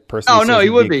dad to the person. Oh no,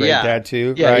 he would be. Yeah, dad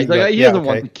too. Yeah, right? he's like, he doesn't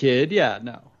want the kid. Yeah,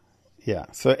 no. Yeah.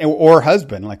 So, or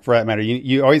husband, like, for that matter,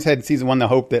 you always had season 1 the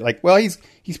hope that, like, well, he's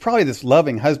probably this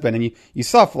loving husband, and you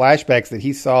saw flashbacks that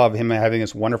he saw of him having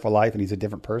this wonderful life, and he's a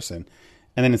different person.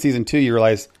 And then in season 2, you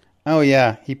realize, oh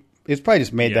yeah, it's probably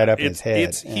just made that up in his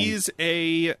head. He's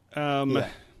a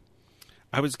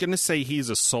I was gonna say he's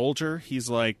a soldier.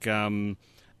 He's like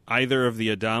either of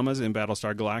the Adamas in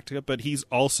Battlestar Galactica, but he's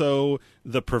also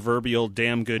the proverbial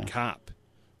damn good cop,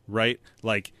 right?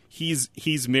 Like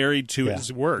he's married to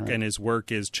his work, and his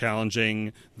work is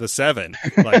challenging the Seven.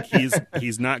 Like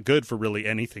he's not good for really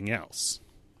anything else.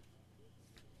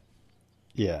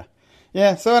 Yeah.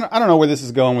 Yeah, so I don't know where this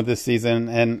is going with this season,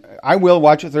 and I will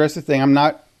watch it the rest of the thing. I'm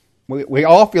not. We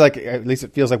all feel like, at least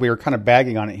it feels like we were kind of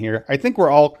bagging on it here. I think we're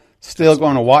all still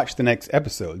going to watch the next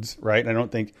episodes, right? I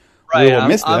don't think we will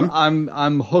miss them.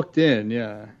 I'm hooked in,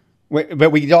 yeah.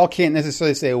 But we all can't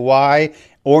necessarily say why,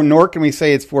 or nor can we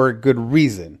say it's for a good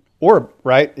reason, or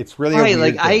right? It's really a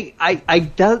weird thing. I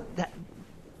do that.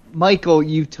 Michael,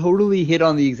 you totally hit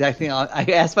on the exact thing. I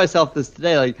asked myself this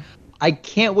today, like. I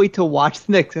can't wait to watch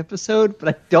the next episode, but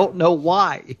I don't know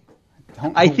why.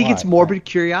 I think it's morbid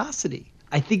curiosity.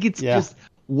 I think it's just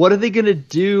what are they going to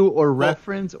do or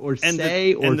reference or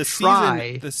say or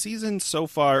try? The season so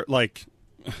far, like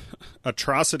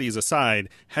atrocities aside,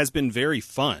 has been very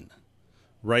fun.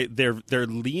 Right? They're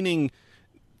leaning.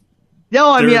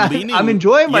 No, I mean, I'm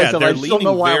enjoying myself. They're I just don't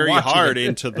know leaning why very I'm watching hard it.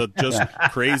 into the just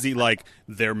crazy, like,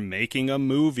 they're making a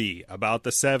movie about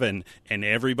the Seven, and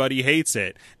everybody hates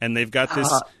it. And they've got this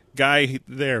guy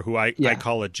there who I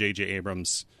call a J.J.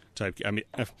 Abrams type. I mean,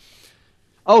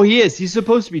 oh, he is. He's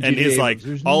supposed to be and J.J. he's Abrams. like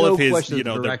There's all no of his, question you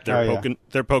know, the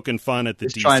they're poking fun at the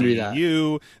He's trying to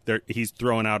do DCU. He's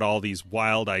throwing out all these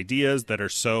wild ideas that are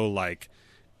so like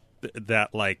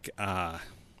that, like.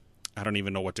 I don't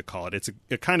even know what to call it. It's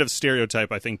a kind of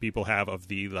stereotype I think people have of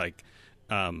the like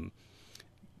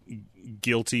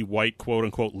guilty white quote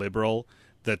unquote liberal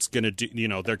that's going to do, you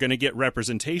know, they're going to get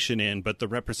representation in, but the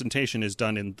representation is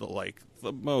done in the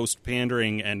most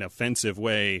pandering and offensive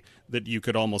way that you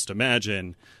could almost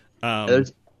imagine.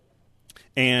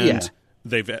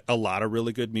 They've a lot of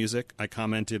really good music. I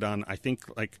commented on, I think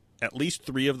like at least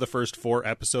 3 of the first 4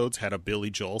 episodes had a Billy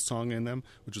Joel song in them,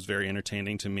 which was very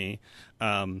entertaining to me.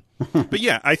 But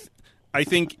yeah, I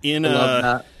think in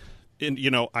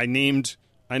you know, I named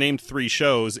 3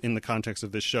 shows in the context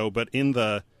of this show, but in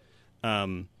the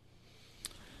in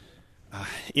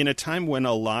a time when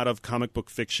a lot of comic book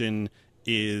fiction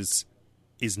is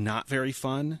not very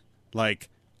fun, like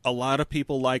a lot of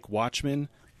people like Watchmen.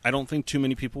 I don't think too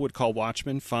many people would call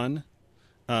Watchmen fun.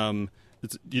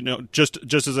 It's, you know, just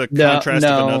as a contrast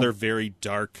of another very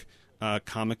dark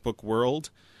comic book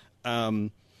world.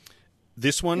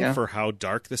 This one, for how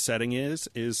dark the setting is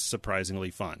surprisingly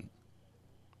fun.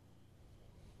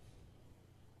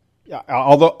 Yeah,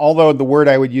 although the word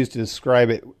I would use to describe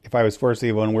it, if I was forced to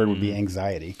give one word, would be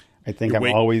anxiety. I think I'm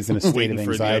always in a state of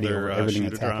anxiety over everything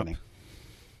that's happening.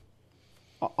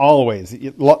 Always,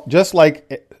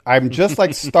 I'm just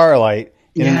like Starlight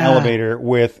in an elevator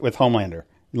with Homelander.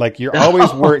 Like you're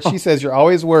always worried. She says you're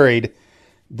always worried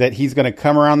that he's going to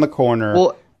come around the corner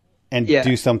and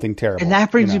do something terrible. And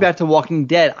that brings me back to Walking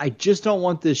Dead. I just don't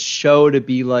want this show to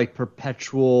be like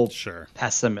perpetual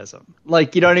pessimism.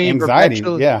 Like, you know what I mean? Anxiety.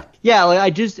 Yeah.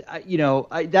 Like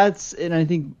and I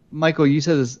think Michael, you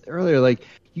said this earlier. Like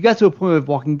you got to a point with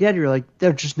Walking Dead, you're like,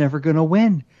 they're just never going to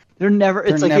win.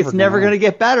 It's never going to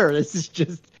get better. This is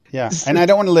just. Yeah, and I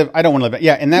don't want to live.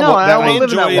 Yeah, and that I will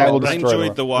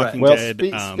enjoyed the Walking Dead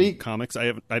comics.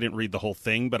 I didn't read the whole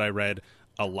thing, but I read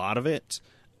a lot of it.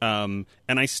 And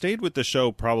I stayed with the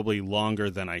show probably longer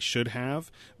than I should have,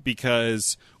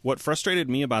 because what frustrated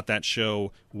me about that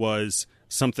show was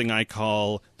something I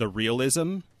call the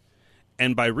realism.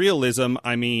 And by realism,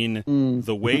 I mean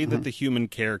the way that the human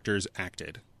characters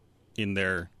acted in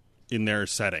their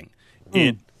setting.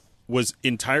 It was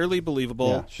entirely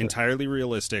believable, entirely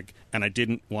realistic, and I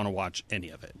didn't want to watch any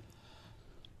of it.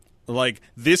 Like,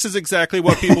 this is exactly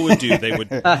what people would do.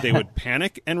 They would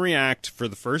panic and react for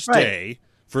the first day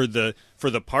for the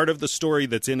part of the story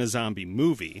that's in a zombie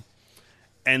movie.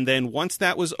 And then once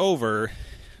that was over,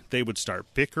 they would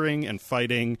start bickering and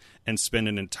fighting and spend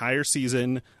an entire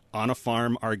season on a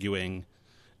farm arguing.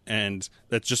 And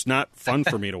that's just not fun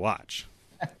for me to watch.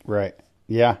 Right.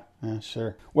 Yeah.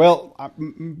 Sure. Well,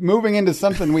 moving into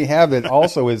something we have that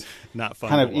also is not fun,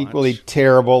 kind of equally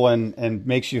terrible and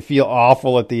makes you feel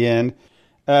awful at the end.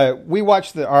 We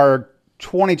watched our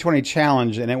 2020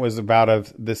 challenge, and it was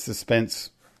about the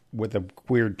suspense with a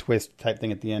weird twist type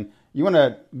thing at the end. You want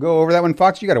to go over that one,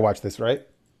 Fox? You got to watch this, right?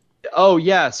 Oh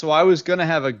yeah. So I was gonna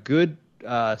have a good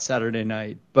Saturday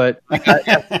night, but I got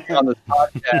on the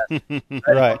podcast.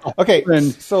 Right. Okay.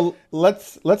 So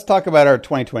let's talk about our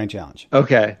 2020 challenge.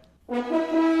 Okay.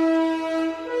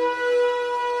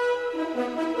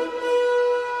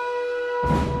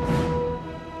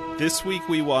 This week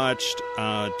we watched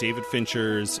David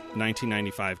Fincher's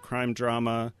 1995 crime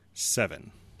drama,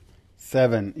 Seven.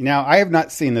 Now, I have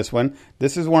not seen this one.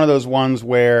 This is one of those ones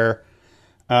where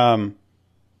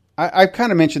I've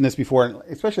kind of mentioned this before,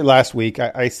 especially last week.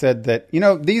 I said that,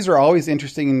 these are always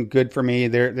interesting and good for me.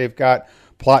 They've got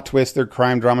plot twists, they're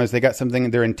crime dramas. They got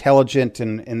something, they're intelligent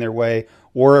in their way.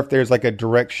 Or if there's like a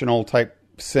directional type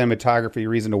cinematography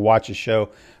reason to watch a show,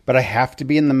 but I have to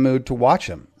be in the mood to watch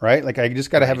them, right? Like I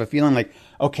just got to have a feeling like,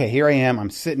 okay, here I am, I'm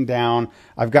sitting down,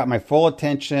 I've got my full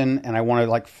attention and I want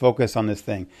to like focus on this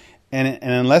thing. And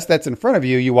unless that's in front of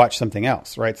you, you watch something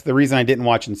else, right? It's the reason I didn't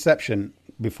watch Inception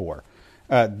before.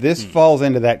 This falls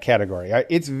into that category.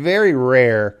 It's very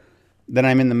rare that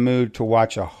I'm in the mood to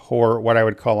watch what I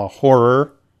would call a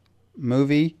horror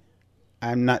movie.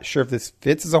 I'm not sure if this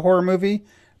fits as a horror movie,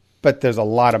 but there's a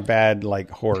lot of bad like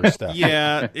horror stuff.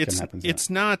 Yeah, it's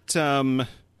not.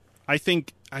 I I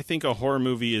think a horror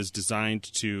movie is designed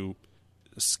to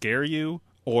scare you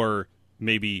or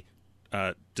maybe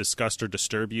disgust or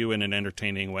disturb you in an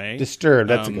entertaining way. Disturb.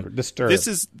 That's a good word. Disturb.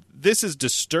 This is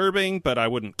disturbing, but I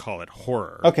wouldn't call it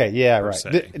horror. Okay, yeah, right.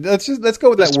 Se. Let's go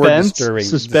with that word disturbing.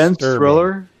 Suspense, disturbing.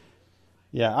 thriller.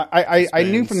 Yeah, I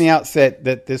knew from the outset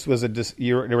that this was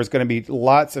there was going to be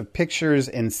lots of pictures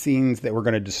and scenes that were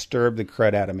going to disturb the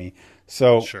crud out of me.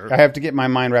 So I have to get my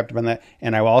mind wrapped up in that.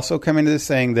 And I will also come into this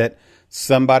saying that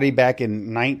somebody back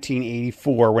in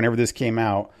 1984, whenever this came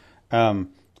out,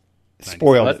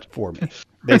 spoiled it for me.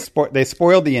 They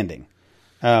spoiled the ending.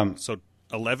 So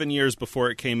 11 years before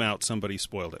it came out, somebody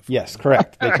spoiled it for Yes,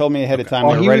 correct. They told me ahead of time.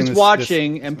 While he was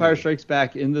watching Empire Strikes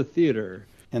Back in the theater.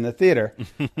 I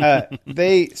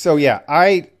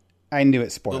knew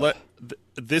it spoiled.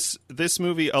 This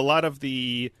movie, a lot of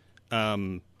the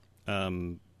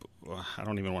I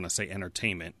don't even want to say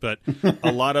entertainment, but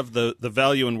a lot of the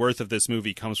value and worth of this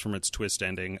movie comes from its twist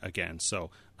ending again.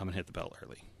 So I'm going to hit the bell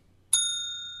early.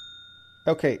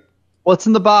 Okay. What's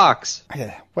in the box?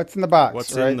 What's in the box?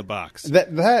 What's right? in the box?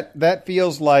 That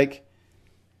feels like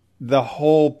the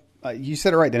whole. You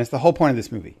said it right, Dennis. The whole point of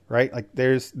this movie, right? Like,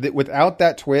 without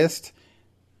that twist,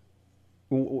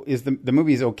 is the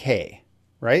movie's okay,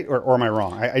 right? Or am I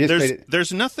wrong?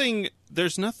 There's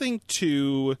nothing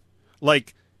to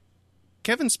like.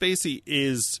 Kevin Spacey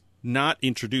is not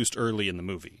introduced early in the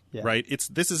movie, right?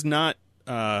 This is not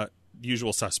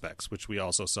Usual Suspects, which we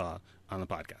also saw on the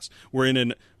podcast. We're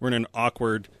in an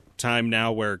awkward time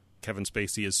now where Kevin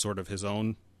Spacey is sort of his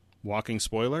own walking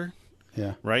spoiler.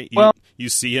 Yeah. Right? You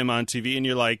see him on TV and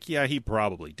you're like, yeah, he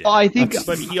probably did. Well, I think,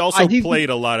 but he also played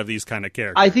a lot of these kind of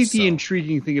characters. I think the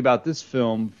intriguing thing about this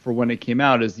film for when it came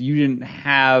out is you didn't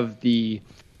have the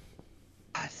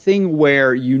thing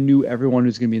where you knew everyone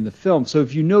who's going to be in the film. So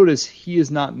if you notice, he is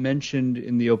not mentioned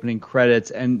in the opening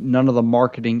credits and none of the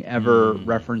marketing ever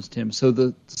referenced him. So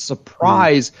the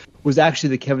surprise was actually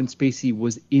that Kevin Spacey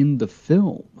was in the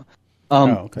film.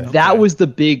 That was the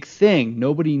big thing.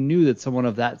 Nobody knew that someone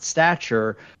of that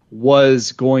stature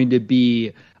was going to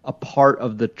be a part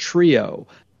of the trio.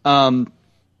 And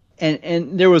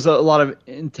there was a lot of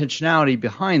intentionality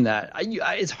behind that.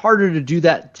 It's harder to do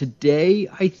that today,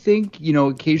 I think.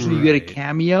 Occasionally you get a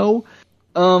cameo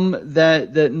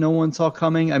that no one saw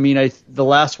coming. I mean, the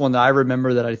last one that I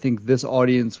remember that I think this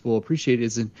audience will appreciate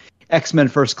is in X-Men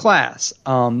First Class.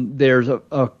 There's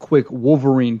a quick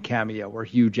Wolverine cameo where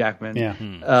Hugh Jackman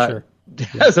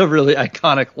has a really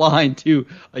iconic line to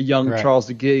a young Charles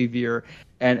Xavier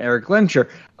and Eric Lehnsherr.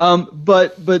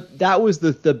 But that was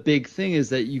the big thing, is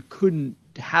that you couldn't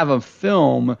have a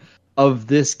film of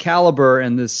this caliber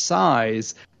and this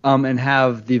size and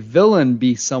have the villain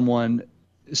be someone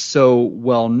so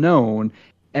well known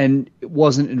and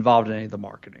wasn't involved in any of the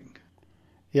marketing.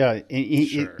 Yeah,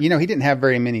 he didn't have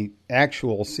very many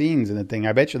actual scenes in the thing.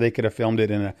 I bet you they could have filmed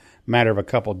it in a matter of a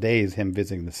couple of days, him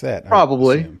visiting the set.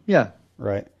 Probably, yeah.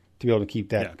 Right, to be able to keep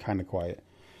that kind of quiet.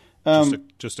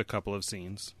 Just a couple of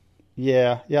scenes.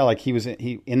 Yeah, like he was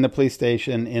in the police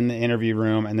station, in the interview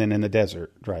room, and then in the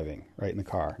desert driving, right in the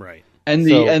car. Right. And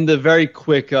the very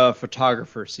quick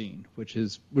photographer scene, which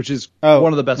is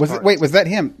one of the best parts. Was that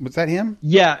him? Was that him?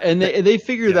 Yeah, and they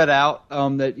figured that out,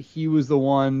 that he was the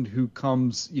one who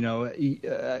comes,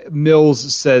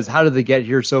 Mills says, how did they get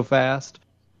here so fast?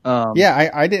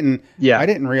 I didn't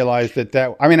realize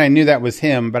that. I mean, I knew that was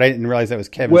him, but I didn't realize that was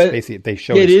Kevin Spacey. They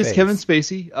showed his face. Kevin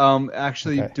Spacey,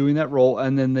 actually doing that role,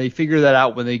 and then they figure that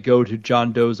out when they go to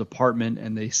John Doe's apartment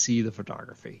and they see the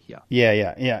photography.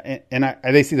 Yeah, and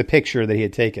they see the picture that he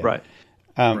had taken. Right.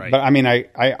 But I mean,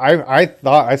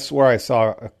 I swore I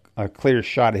saw a clear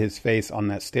shot of his face on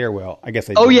that stairwell. I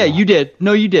guess I. Oh yeah, you did.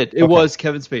 No, you did. It was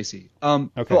Kevin Spacey.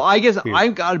 So I guess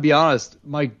I've got to be honest,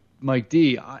 Mike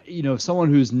D,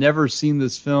 someone who's never seen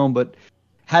this film but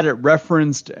had it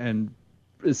referenced and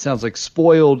it sounds like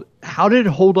spoiled. How did it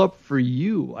hold up for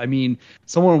you? I mean,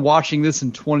 someone watching this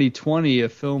in 2020, a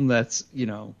film that's,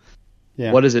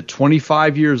 what is it,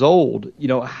 25 years old?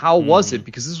 How was it?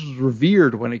 Because this was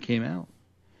revered when it came out.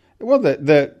 Well,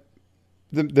 the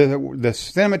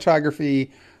cinematography,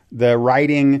 the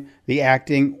writing, the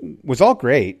acting was all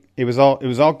great. It was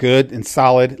all good and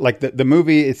solid. Like the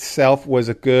movie itself was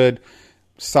a good,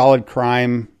 solid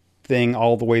crime thing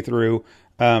all the way through.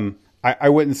 I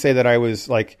wouldn't say that I was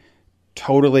like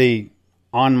totally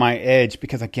on my edge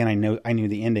because again I knew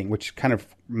the ending, which kind of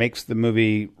makes the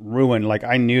movie ruined. Like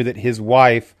I knew that his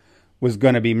wife was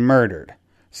going to be murdered,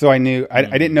 so I knew I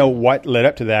didn't know what led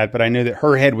up to that, but I knew that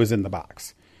her head was in the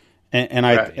box, and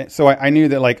I knew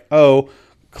that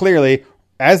clearly.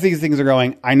 as these things are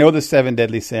going, I know the 7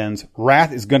 deadly sins.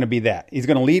 Wrath is going to be that. He's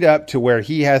going to lead up to where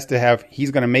he's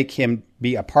going to make him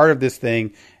be a part of this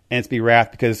thing, and it's be wrath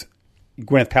because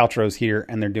Gwyneth Paltrow's here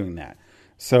and they're doing that.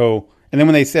 So, and then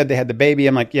when they said they had the baby,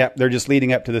 I'm like, yeah, they're just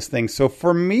leading up to this thing. So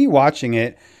for me watching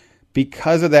it,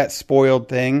 because of that spoiled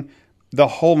thing, the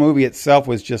whole movie itself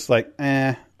was just like,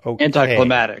 okay.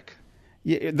 Anticlimactic.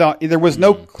 Yeah, there was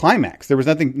no climax. There was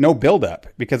no build-up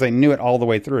because I knew it all the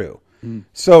way through.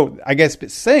 So I guess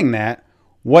saying that,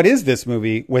 what is this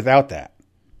movie without that?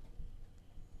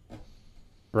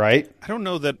 Right? I don't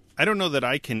know that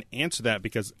I can answer that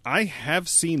because I have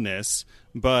seen this,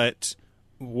 but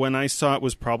when I saw it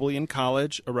was probably in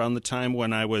college around the time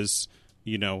when I was,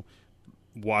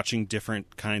 watching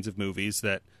different kinds of movies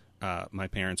that my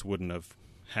parents wouldn't have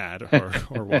had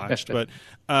or watched. But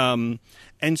and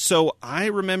so I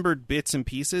remembered bits and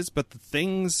pieces, but the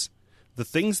things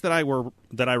that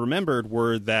I remembered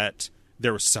were that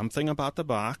there was something about the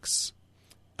box.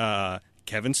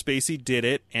 Kevin Spacey did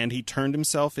it, and he turned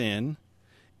himself in.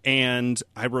 And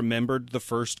I remembered the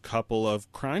first couple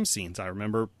of crime scenes. I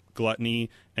remember gluttony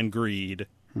and greed,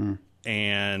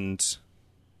 and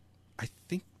I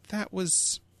think that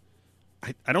was.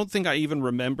 I don't think I even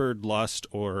remembered lust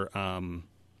or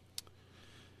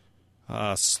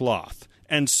sloth.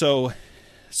 And so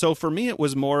for me, it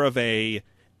was more of a.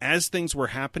 As things were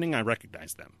happening, I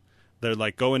recognized them. They're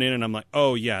like going in and I'm like,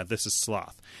 oh yeah, this is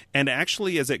sloth. And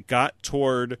actually, as it got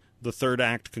toward the third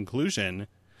act conclusion,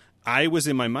 I was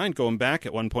in my mind going back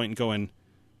at one point and going,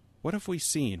 what have we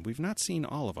seen? We've not seen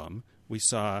all of them. We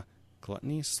saw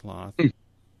gluttony, sloth,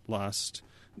 lust.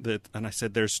 And I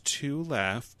said, there's 2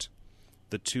 left.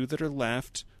 The 2 that are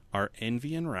left are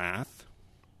envy and wrath.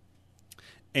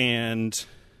 And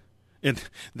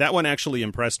that one actually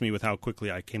impressed me with how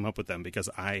quickly I came up with them because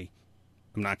I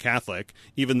am not Catholic,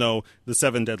 even though the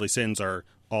 7 deadly sins are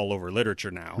all over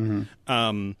literature now.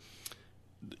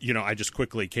 I just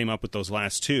quickly came up with those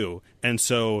last 2. And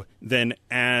so then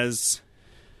as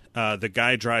the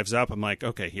guy drives up, I'm like,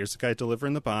 okay, here's the guy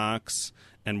delivering the box.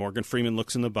 And Morgan Freeman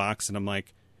looks in the box and I'm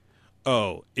like,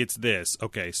 oh, it's this.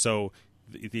 Okay, so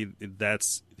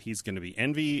he's going to be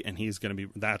envy and he's going to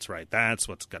be, that's right. That's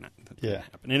what's going to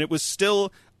happen. And it was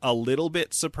still a little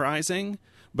bit surprising,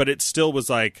 but it still was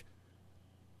like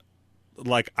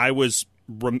I was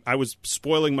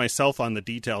spoiling myself on the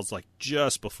details like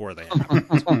just before they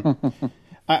happened.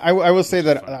 I will say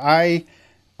that I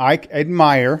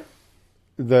admire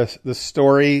the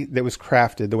story that was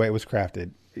crafted, the way it was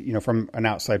crafted, from an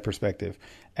outside perspective.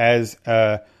 As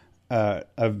a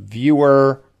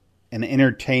viewer, an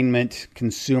entertainment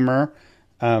consumer,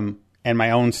 and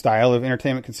my own style of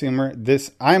entertainment consumer,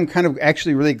 I'm kind of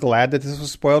actually really glad that this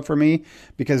was spoiled for me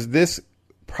because this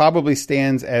probably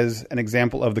stands as an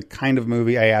example of the kind of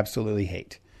movie I absolutely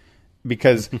hate.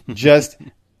 Because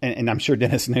and I'm sure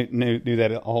Dennis knew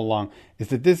that all along, is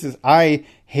that I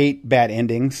hate bad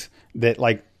endings that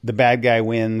like the bad guy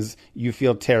wins, you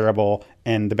feel terrible,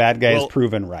 and the bad guy is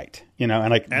proven right. And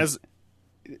like as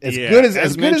good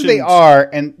as they are,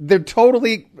 and they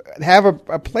totally have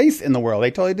a place in the world.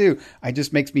 They totally do. It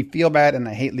just makes me feel bad, and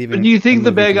I hate leaving. But do you think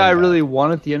the bad guy really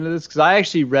won at the end of this? Because I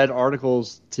actually read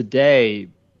articles today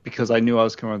because I knew I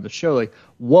was coming on the show. Like,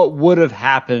 what would have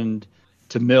happened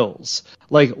to Mills?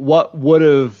 Like, what would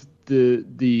have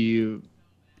the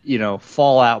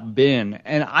fallout been?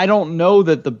 And I don't know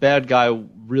that the bad guy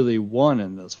really won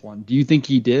in this one. Do you think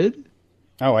he did?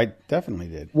 Oh, I definitely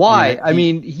did. Why? I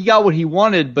mean, he got what he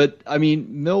wanted, but I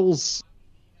mean, Mills.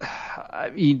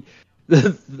 The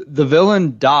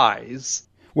villain dies.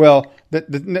 Well, the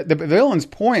villain's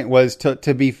point was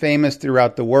to be famous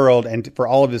throughout the world and for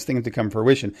all of his things to come to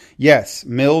fruition. Yes,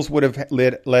 Mills would have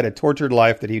led a tortured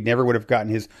life that he never would have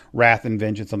gotten his wrath and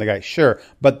vengeance on the guy. Sure,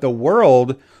 but the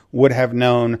world would have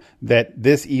known that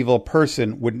this evil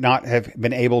person would not have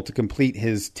been able to complete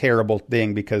his terrible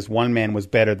thing because one man was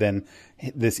better than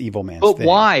this evil man's thing.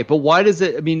 Why? But why does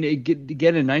it? I mean,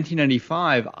 again, in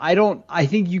 1995, I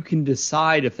think you can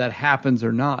decide if that happens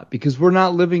or not because we're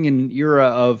not living in an era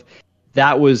of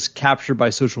that was captured by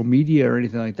social media or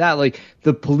anything like that. Like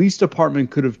the police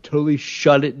department could have totally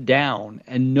shut it down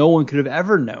and no one could have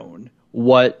ever known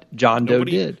what John Doe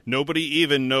did. Nobody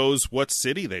even knows what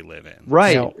city they live in.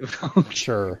 Right.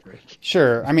 Sure.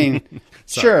 I mean,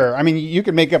 sure. I mean, you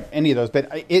could make up any of those, but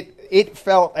it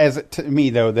felt to me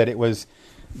though that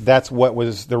that's what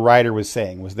the writer was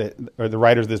saying or the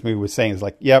writers of this movie was saying is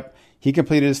like, yep, he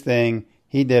completed his thing,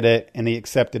 he did it, and he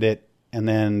accepted it, and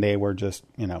then they were just,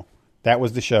 that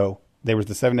was the show, There was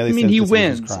the 7 deadly I mean, sins. he the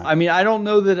sin was wins. crime. I mean, I don't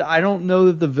know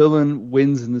that the villain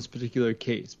wins in this particular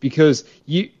case, because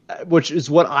which is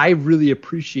what I really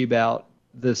appreciate about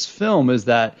this film, is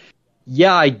that,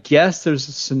 yeah, I guess there's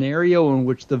a scenario in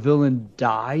which the villain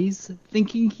dies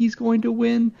thinking he's going to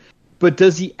win, but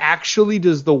does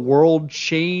the world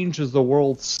change? Does the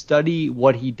world study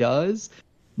what he does?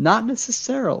 Not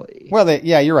necessarily. Well,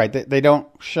 you're right. They don't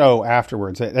show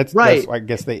afterwards. That's right. That's why I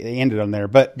guess they ended on there.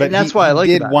 But and that's why I like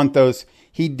did want those.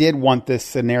 He did want this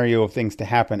scenario of things to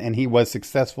happen, and he was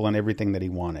successful in everything that he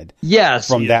wanted. Yes,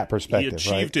 from that perspective, he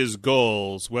achieved his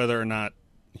goals. Whether or not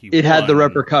it had the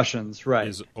repercussions, right,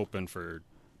 is open for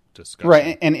discussion.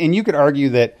 Right, and you could argue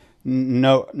that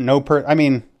I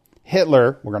mean,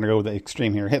 Hitler. We're going to go with the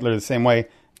extreme here. Hitler the same way.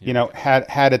 You know,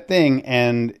 had a thing,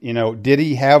 and, you know, did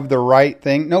he have the right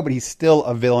thing? No, but he's still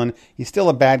a villain. He's still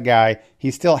a bad guy.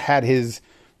 He still had his,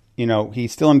 you know, he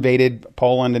still invaded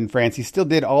Poland and France. He still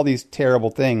did all these terrible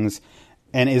things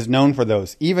and is known for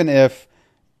those. Even if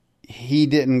he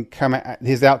didn't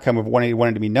his outcome of what he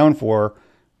wanted to be known for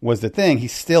was the thing, he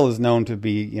still is known to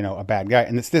be, you know, a bad guy.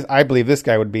 And I believe this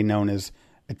guy would be known as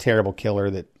a terrible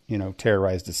killer that, you know,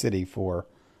 terrorized the city for...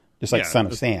 Just like Son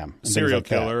of Sam. Serial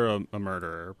killer, a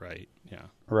murderer, right? Yeah.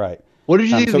 Right. What did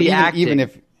you think of the acting? Even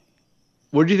if,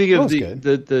 what did you think of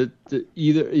the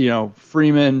either, you know,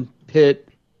 Freeman, Pitt,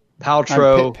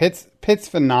 Paltrow? Pitt's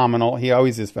phenomenal. He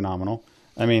always is phenomenal.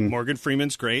 I mean, Morgan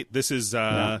Freeman's great. This is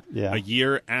a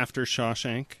year after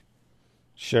Shawshank.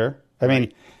 Sure. I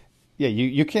mean, yeah,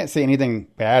 you can't say anything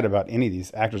bad about any of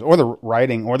these actors or the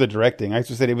writing or the directing. I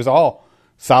just said it was all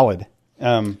solid.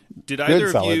 Did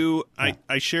either of you?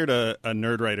 I shared a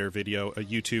Nerdwriter video, a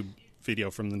YouTube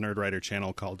video from the Nerdwriter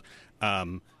channel called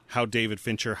 "How David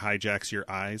Fincher Hijacks Your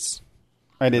Eyes."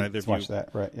 I did watch that.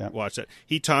 Right? Yeah. Watch that.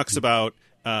 He talks about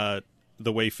the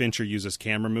way Fincher uses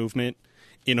camera movement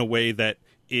in a way that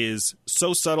is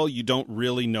so subtle you don't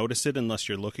really notice it unless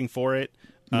you're looking for it.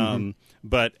 Mm-hmm.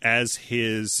 But as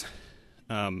he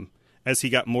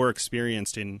got more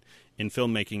experienced in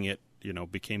filmmaking, it, you know,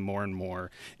 became more and more.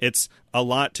 It's a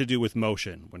lot to do with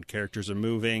motion when characters are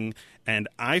moving. And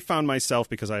I found myself,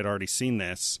 because I had already seen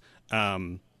this,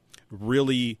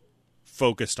 really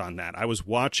focused on that. I was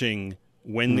watching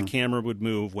when the camera would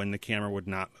move, when the camera would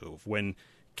not move, when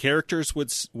characters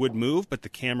would move, but the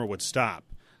camera would stop.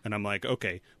 And I'm like,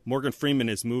 okay, Morgan Freeman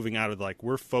is moving out of, like,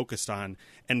 we're focused on.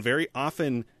 And very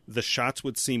often the shots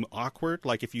would seem awkward.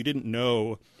 Like, if you didn't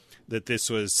know that this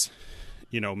was,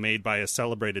 you know, made by a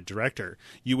celebrated director,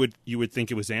 you would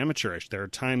think it was amateurish. There are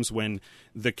times when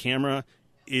the camera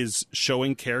is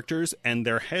showing characters and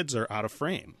their heads are out of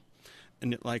frame,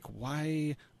 and like,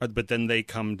 why? But then they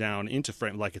come down into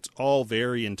frame. Like, it's all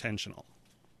very intentional.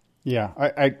 Yeah,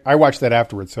 I watched that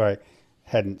afterwards, so I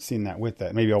hadn't seen that with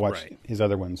that. Maybe I'll watch his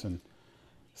other ones and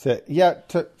say, yeah.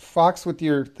 To Fox, with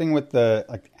your thing with the,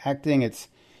 like, acting, it's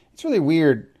really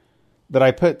weird that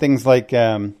I put things like.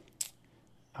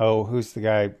 Who's the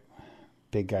guy?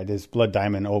 Big guy. This Blood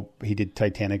Diamond. Oh, he did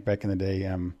Titanic back in the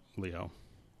day.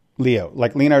 Leo,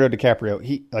 like Leonardo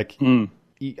DiCaprio.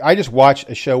 I just watch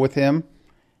a show with him,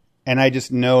 and I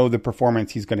just know the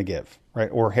performance he's going to give, right?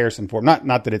 Or Harrison Ford. Not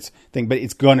that it's thing, but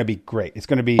it's going to be great. It's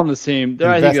going to be on the same. Invested,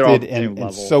 I think they're all on the same level.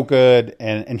 And so good,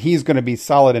 and he's going to be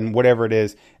solid in whatever it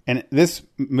is. And this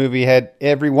movie had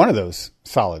every one of those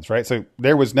solids, right? So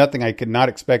there was nothing I could not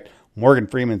expect. Morgan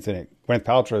Freeman's in it, Gwyneth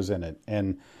Paltrow's in it,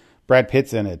 and Brad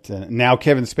Pitt's in it, and now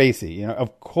Kevin Spacey. You know,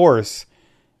 of course,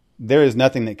 there is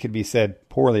nothing that could be said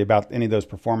poorly about any of those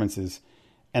performances.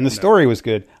 And the story was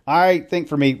good. I think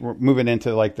for me, we're moving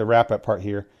into, like, the wrap-up part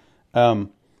here,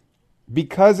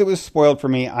 because it was spoiled for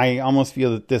me, I almost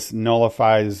feel that this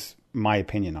nullifies my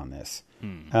opinion on this.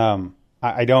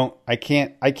 I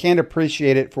can't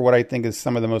appreciate it for what I think is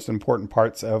some of the most important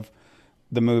parts of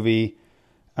the movie.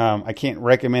 I can't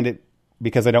recommend it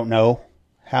because I don't know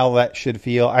how that should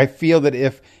feel. I feel that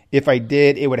if I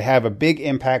did, it would have a big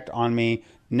impact on me,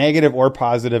 negative or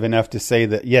positive enough to say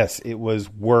that, yes, it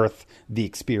was worth the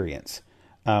experience.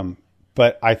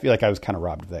 But I feel like I was kind of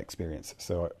robbed of that experience.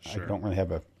 So sure. I don't really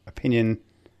have an opinion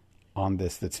on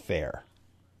this that's fair.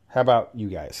 How about you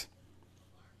guys?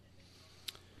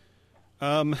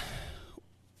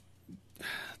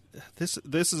 This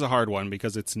is a hard one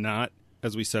because it's not,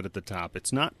 as we said at the top,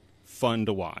 it's not fun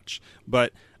to watch.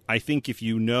 But I think if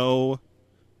you know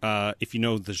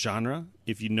the genre,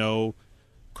 if you know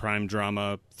crime,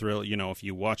 drama, thrill, you know, if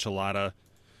you watch a lot of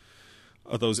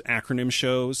those acronym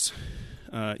shows,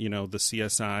 you know, the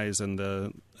CSIs and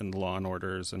the Law and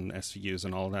Orders and SVUs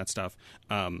and all of that stuff,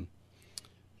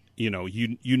 you know,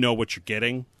 you know what you're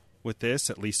getting with this,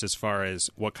 at least as far as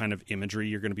what kind of imagery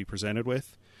you're going to be presented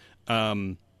with.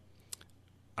 I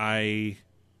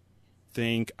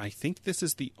think this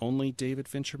is the only David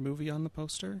Fincher movie on the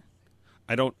poster.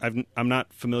 I'm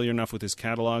not familiar enough with his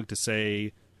catalog to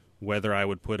say whether I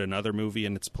would put another movie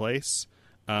in its place.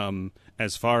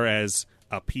 As far as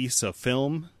a piece of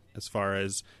film, as far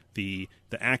as the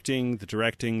acting, the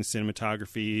directing,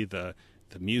 cinematography, the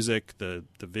music, the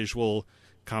visual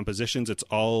compositions, it's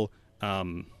all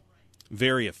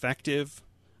very effective.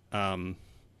 The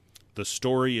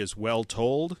story is well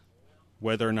told,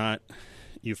 whether or not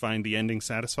you find the ending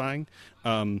satisfying.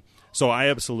 So I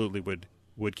absolutely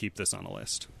would keep this on a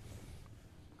list.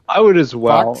 I would as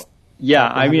well. Fox? Yeah,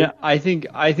 I mean, I think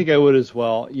I would as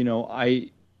well. You know, I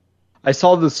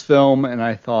saw this film and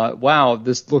I thought, wow,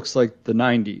 this looks like the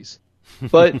 90s.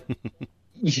 But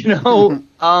you know,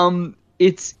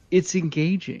 it's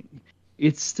engaging.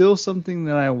 It's still something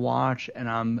that I watch, and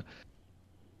I'm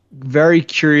very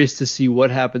curious to see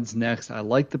what happens next. I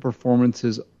like the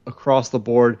performances across the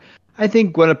board. I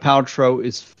think Gwyneth Paltrow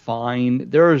is fine.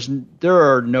 There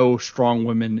are no strong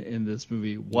women in this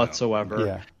movie whatsoever. No.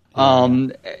 Yeah.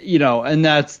 You know, and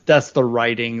that's the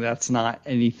writing. That's not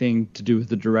anything to do with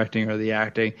the directing or the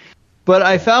acting. But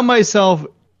I found myself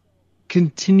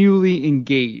continually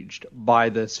engaged by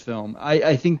this film.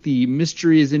 I think the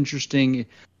mystery is interesting.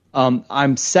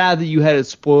 I'm sad that you had it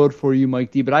spoiled for you,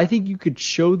 Mike D, but I think you could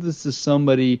show this to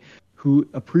somebody who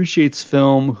appreciates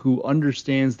film, who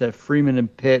understands that Freeman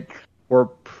and Pitt were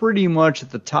pretty much at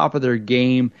the top of their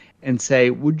game, and say,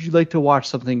 would you like to watch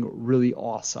something really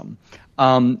awesome?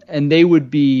 And they would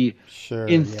be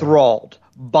enthralled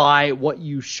by what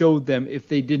you showed them if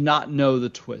they did not know the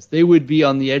twist. They would be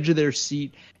on the edge of their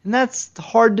seat, and that's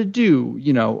hard to do,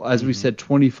 you know, as we said,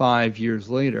 25 years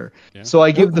later. Yeah. So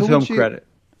I give the film credit.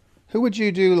 Who would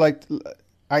you do, like,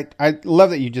 I love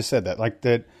that you just said that, like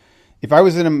that. If I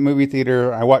was in a movie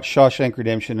theater, I watched Shawshank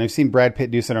Redemption, I've seen Brad Pitt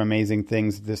do some amazing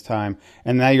things this time,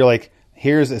 and now you're like,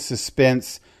 here's a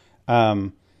suspense,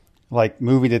 like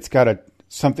movie that's got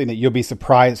something that you'll be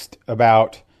surprised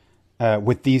about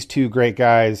with these two great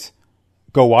guys.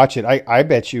 Go watch it. I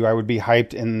bet you I would be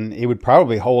hyped, and it would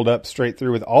probably hold up straight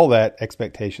through with all that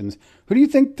expectations. Who do you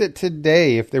think that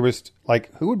today, if there was,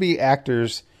 like, who would be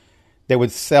actors that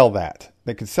would sell that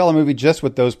could sell a movie just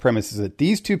with those premises, that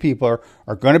these two people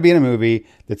are going to be in a movie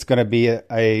that's going to be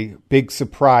a big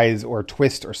surprise or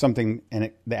twist or something,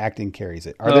 and the acting carries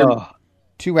it? Are there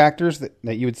two actors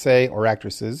that you would say, or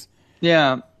actresses?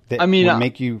 Yeah. That would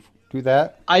make you do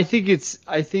that? I think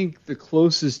the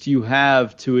closest you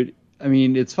have to it. I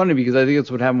mean, it's funny because I think that's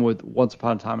what happened with Once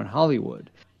Upon a Time in Hollywood.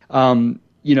 You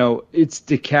know, it's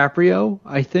DiCaprio,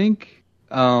 I think.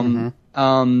 And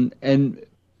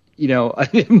you know,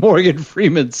 Morgan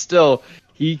Freeman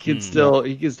he can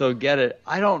still get it.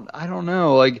 I don't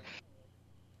know. Like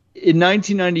in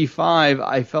 1995,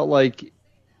 I felt like,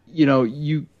 you know,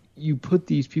 you put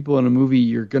these people in a movie,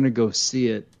 you're going to go see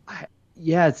it.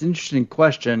 It's an interesting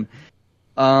question.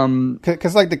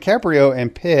 Because like DiCaprio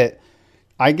and Pitt,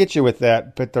 I get you with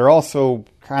that, but they're also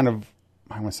kind of,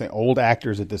 I want to say, old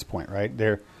actors at this point, right?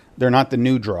 They're not the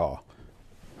new draw.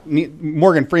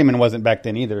 Morgan Freeman wasn't back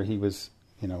then either. He was,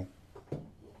 you know.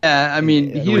 Yeah, I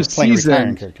mean, he was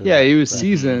seasoned. Yeah, he was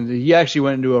seasoned. He actually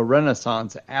went into a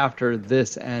renaissance after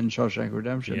this and Shawshank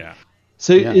Redemption. Yeah.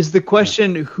 So is the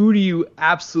question, who do you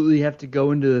absolutely have to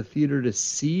go into the theater to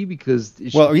see? Because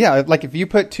like if you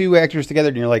put two actors together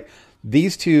and you're like,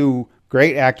 these two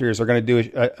great actors are going to do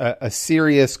a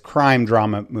serious crime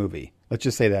drama movie. Let's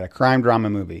just say that, a crime drama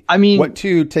movie. I mean, what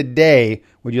two today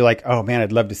would you like? Oh man,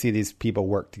 I'd love to see these people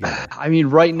work together. I mean,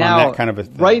 right now, that kind of a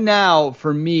thing. Right now,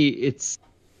 for me, it's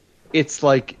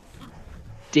like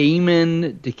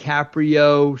Damon,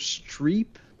 DiCaprio, Streep.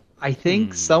 I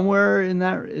think somewhere in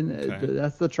that.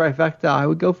 That's the trifecta I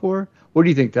would go for. What do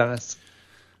you think, Dennis?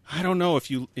 I don't know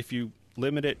if you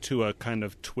limit it to a kind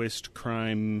of twist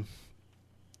crime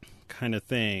kind of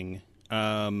thing.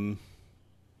 I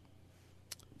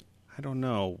don't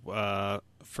know.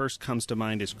 First comes to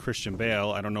mind is Christian Bale.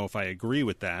 I don't know if I agree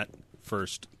with that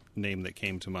first name that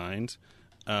came to mind.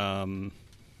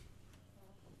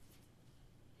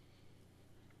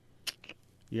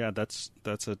 Yeah, that's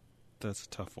a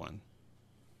tough one.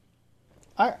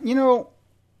 Now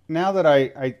that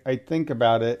I think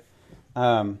about it,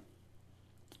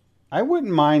 I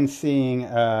wouldn't mind seeing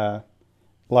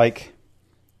like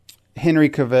Henry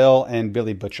Cavill and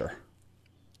Billy Butcher.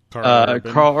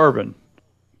 Carl Urban,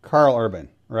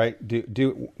 right?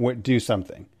 Do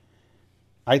something.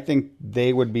 I think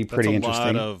they would be pretty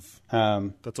interesting.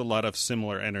 That's a lot of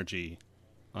similar energy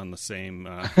on the same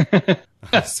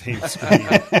same screen.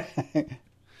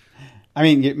 I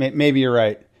mean, maybe you're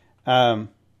right.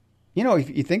 if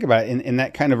you think about it, in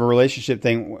that kind of a relationship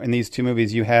thing, in these two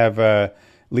movies, you have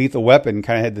Lethal Weapon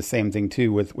kind of had the same thing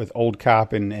too, with old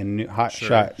cop and hot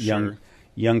shot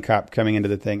young cop coming into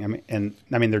the thing.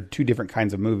 I mean, they're two different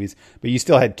kinds of movies, but you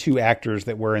still had two actors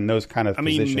that were in those kind of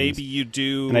positions. Maybe you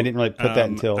do, and I didn't really put that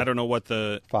until I don't know what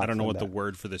the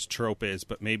word for this trope is,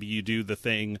 but maybe you do the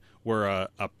thing where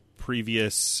a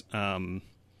previous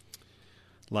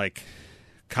like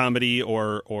comedy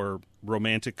or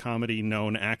romantic comedy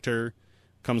known actor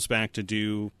comes back to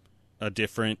do a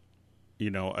different,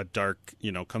 a dark,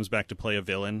 comes back to play a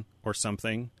villain or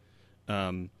something.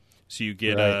 So you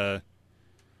get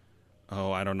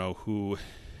I don't know who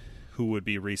would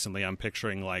be recently. I'm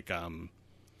picturing like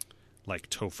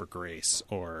Topher Grace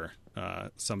or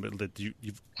somebody that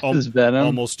you've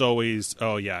almost always.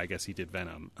 Oh yeah, I guess he did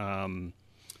Venom.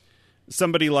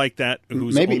 Somebody like that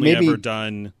who's maybe ever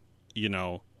done,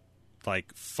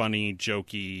 like funny,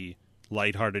 jokey,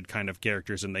 lighthearted kind of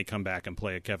characters, and they come back and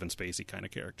play a Kevin Spacey kind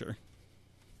of character.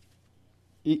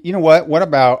 You know what? What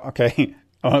about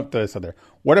I'll throw this out there.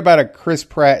 What about a Chris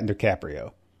Pratt and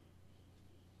DiCaprio?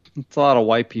 It's a lot of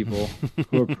white people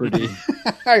who are pretty.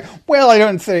 Well, I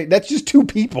don't say that's just two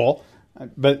people,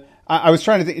 but I was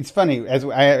trying to think. It's funny as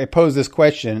I posed this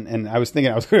question, and I was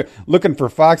thinking I was looking for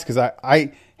Fox because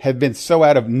I have been so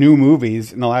out of new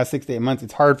movies in the last 6 to 8 months.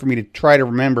 It's hard for me to try to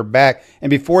remember back.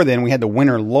 And before then, we had the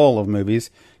winter lull of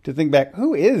movies to think back.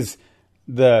 Who is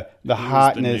the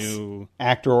hotness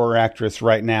actor or actress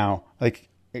right now? Like,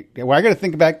 well, I got to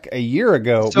think back a year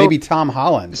ago, maybe Tom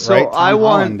Holland. So right? I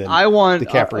want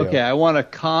DiCaprio. I want a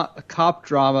cop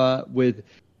drama with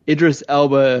Idris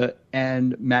Elba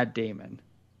and Matt Damon.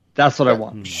 That's what I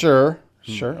want. Sure.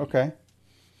 Okay.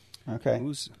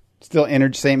 Still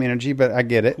same energy, but I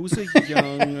get it. Who's a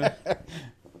young?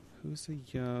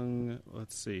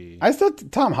 Let's see.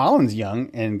 Tom Holland's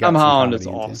young and got Tom Holland is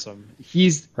awesome.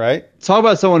 He's right. Talk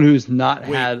about someone who's not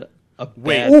had a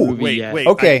bad movie yet.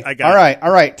 Okay. All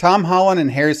right. Tom Holland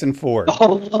and Harrison Ford.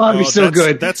 Oh, so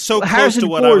good. That's so close to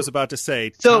what I was about to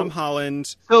say. Tom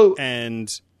Holland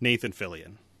and Nathan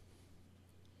Fillion.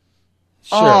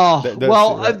 Sure.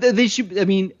 They should. I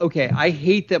mean, okay. I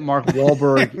hate that Mark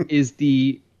Wahlberg is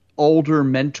the older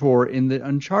mentor in the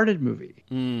Uncharted movie.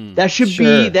 That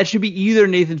should be either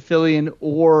Nathan Fillion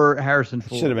or Harrison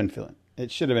Ford.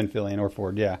 It should have been Fillion or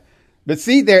Ford. Yeah. But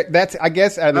see, that's I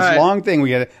guess out of this long thing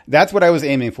we had. That's what I was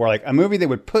aiming for, like a movie that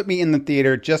would put me in the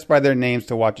theater just by their names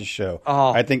to watch a show.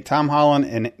 Oh. I think Tom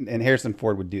Holland and Harrison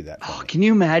Ford would do that. Can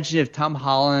you imagine if Tom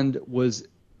Holland was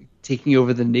taking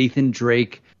over the Nathan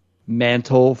Drake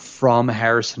mantle from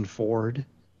Harrison Ford?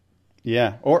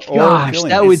 Yeah, or Fillion,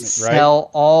 that would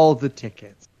sell all the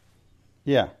tickets.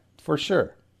 Yeah, for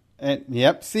sure. And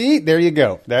yep, see, there you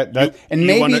go. That's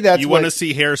you want to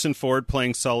see Harrison Ford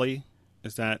playing Sully?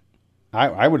 Is that?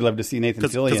 I would love to see Nathan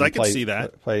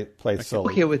Fillion play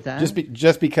Sully. Okay with that.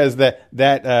 Just because that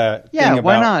thing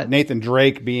about not? Nathan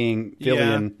Drake being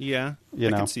Fillion. Yeah. You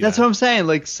know. That's what I'm saying.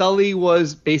 Like Sully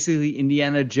was basically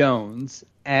Indiana Jones,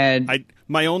 and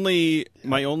my only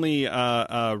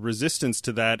resistance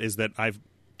to that is that I've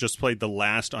just played the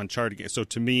last Uncharted game. So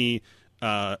to me,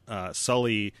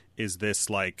 Sully is this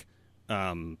like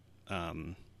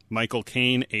Michael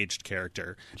Caine aged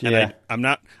character, and I'm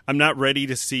not ready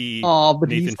to see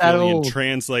Nathan Fillion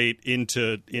translate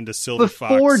into Silver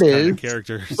Fox kind of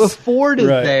characters. But Ford is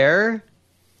there.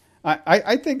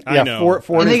 I think I know.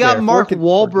 Ford and they got there. Mark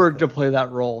Wahlberg to play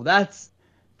that role. That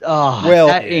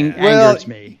angers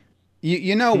me.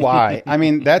 You know why? I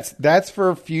mean, that's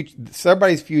for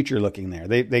somebody's future looking there.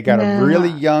 They got a really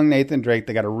young Nathan Drake.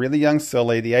 They got a really young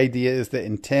Sully. The idea is that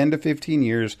in 10 to 15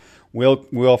 years,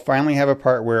 we'll finally have a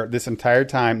part where this entire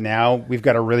time now we've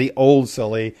got a really old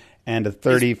Sully and a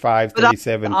 35,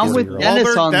 37 I'm with Dennis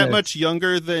Wahlberg on that this. much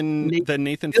younger than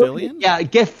Nathan Fillion? Yeah,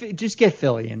 just get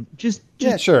Fillion.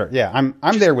 Yeah, sure. Yeah,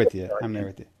 I'm there with you. I'm there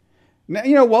with you.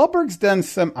 Now, Wahlberg's done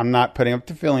some. I'm not putting up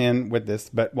to Fillion with this,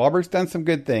 but Wahlberg's done some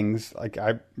good things. Like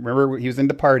I remember he was in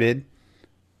Departed.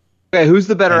 Okay, who's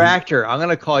the better actor? I'm going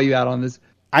to call you out on this.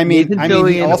 Nathan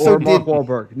Fillion he also or Mark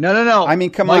Wahlberg. No. I mean,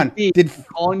 come on. Did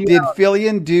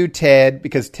Fillion do Ted?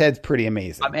 Because Ted's pretty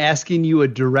amazing. I'm asking you a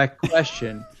direct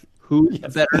question. Who's the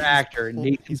better actor?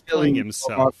 Nathan Fillion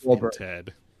himself or Mark Wahlberg?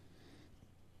 Ted.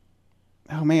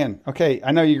 Oh man. Okay,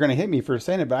 I know you're going to hit me for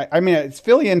saying it, but I mean it's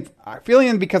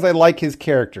Fillion because I like his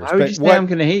characters. Why would you say I'm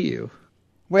going to hate you?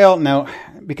 Well, no,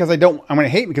 because I'm going to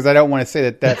hate because I don't want to say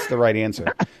that that's the right answer.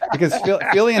 Because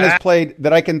Fillion has played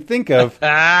that I can think of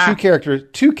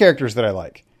two characters that I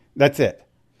like. That's it.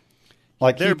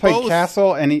 Like he played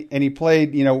Castle and he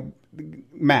played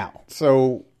Mal.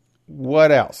 So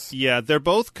what else? Yeah, they're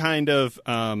both kind of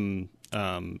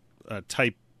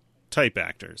type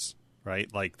actors,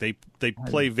 right? Like they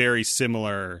play very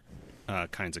similar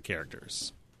kinds of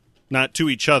characters, not to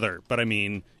each other, but I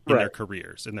mean in their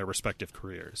careers, in their respective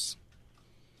careers.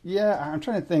 Yeah, I'm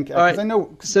trying to think. All right. I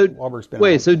know So Wahlberg's been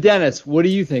wait, around. so Dennis, what do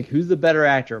you think? Who's the better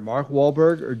actor, Mark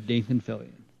Wahlberg or Nathan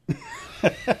Fillion?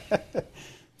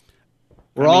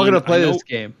 We're all going to play this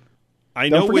game.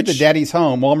 Don't forget the Daddy's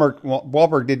Home.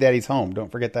 Wahlberg did Daddy's Home.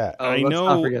 Don't forget that. Oh, let's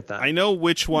not forget that. I know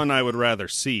which one I would rather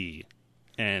see,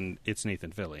 and it's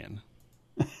Nathan Fillion.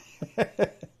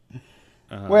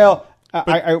 Well,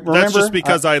 I remember that's just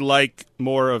because I like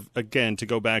more of, again, to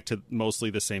go back to mostly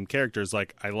the same characters.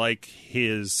 Like I like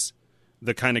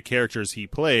the kind of characters he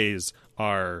plays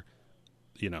are,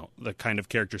 the kind of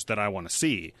characters that I want to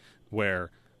see.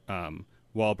 Where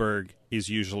Wahlberg is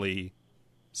usually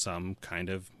some kind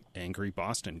of angry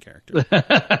Boston character.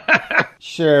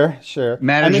 Sure.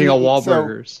 Managing a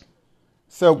Wahlburgers.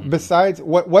 So besides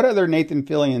what other Nathan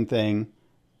Fillion thing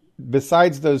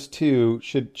besides those two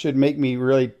should make me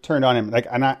really turn on him? Like,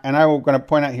 and I'm going to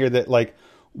point out here that like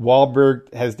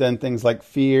Wahlberg has done things like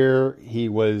Fear. He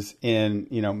was in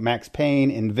Max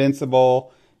Payne,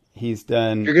 Invincible. He's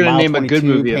done. You're going to name a good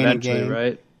movie Pain eventually,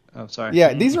 right? Oh, sorry.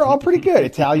 Yeah, these are all pretty good.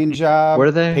 Italian Job. What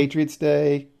are they? Patriots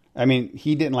Day. I mean,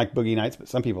 he didn't like Boogie Nights, but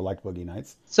some people liked Boogie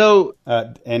Nights. So,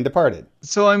 and Departed.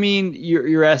 So, I mean,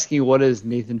 you're asking what has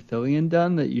Nathan Fillion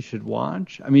done that you should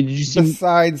watch? I mean, did you see?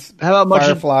 Besides how about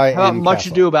Firefly How about and Much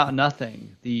Castle? Ado About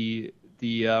Nothing? The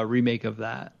remake of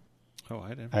that. Oh,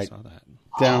 I never saw that.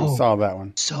 Saw that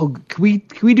one. So, can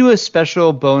we do a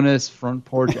special bonus Front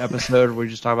Porch episode where we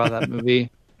just talk about that movie?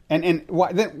 And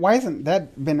why hasn't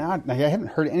that been out? Like, I haven't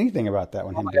heard anything about that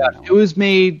one. It was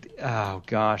made,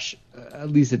 at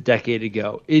least a decade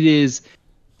ago. It is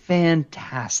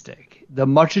fantastic. The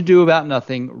Much Ado About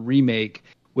Nothing remake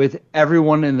with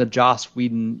everyone in the Joss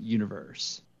Whedon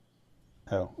universe.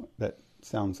 Oh, that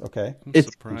sounds okay. I'm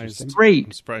surprised. Great.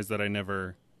 I'm surprised that I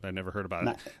never heard about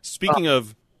it. Speaking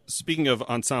of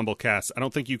ensemble cast, I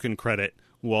don't think you can credit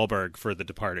Wahlberg for The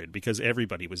Departed because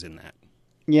everybody was in that.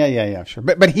 Yeah, sure.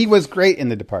 But he was great in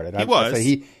The Departed.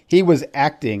 He was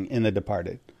acting in The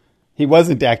Departed. He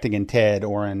wasn't acting in Ted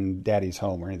or in Daddy's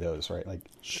Home or any of those, right? Like,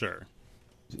 sure.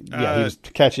 Yeah, he was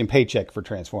catching paycheck for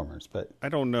Transformers, but I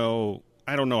don't know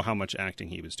how much acting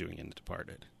he was doing in The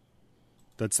Departed.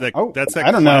 That's that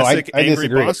I don't know. classic I angry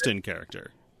disagree. Boston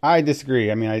character. I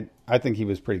disagree. I mean, I think he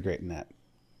was pretty great in that.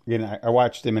 Again, I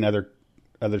watched him in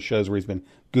other shows where he's been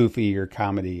goofy or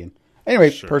comedy. And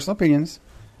anyway, personal opinions.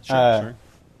 Sure.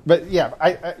 But yeah,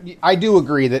 I do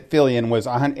agree that Fillion was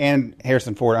and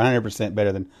Harrison Ford 100%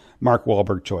 better than Mark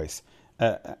Wahlberg choice.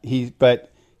 He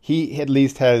at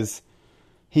least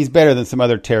he's better than some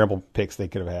other terrible picks they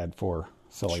could have had for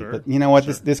Sully. Sure. But you know what?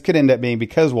 This could end up being,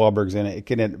 because Wahlberg's in it, it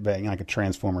could end up being like a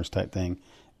Transformers type thing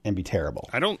and be terrible.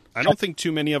 I don't think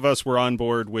too many of us were on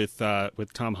board with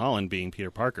Tom Holland being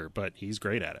Peter Parker, but he's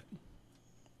great at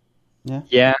it.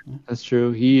 Yeah, that's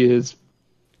true. He is.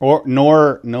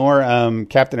 Nor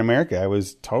Captain America. I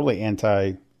was totally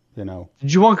anti. Did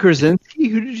you want Krasinski?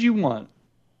 Who did you want?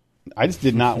 I just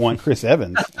did not want Chris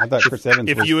Evans. I thought Chris Evans.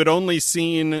 If you had only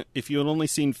seen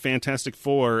Fantastic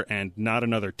Four and not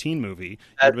another teen movie, you'd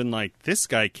have been like, this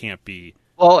guy can't be.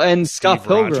 Well, and Steve Scott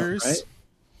Pilgrim, Rogers. right?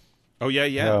 Oh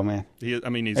yeah. Oh man.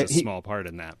 He's a small part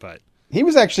in that, but he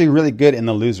was actually really good in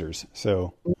The Losers.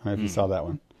 So I don't know if you saw that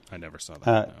one. I never saw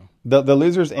that. No. The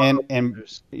Losers and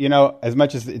as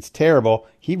much as it's terrible,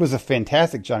 he was a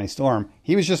fantastic Johnny Storm.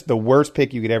 He was just the worst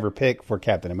pick you could ever pick for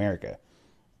Captain America,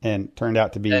 and turned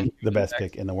out to be the best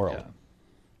pick in the world.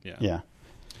 Yeah.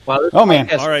 Wow, oh man!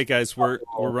 All right, guys, we're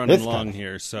running long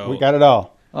here, so we got it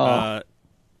all.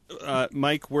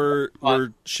 Mike, we're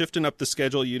shifting up the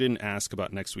schedule. You didn't ask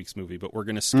about next week's movie, but we're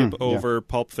going to skip over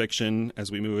Pulp Fiction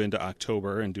as we move into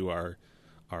October and do our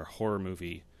horror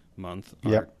movie month.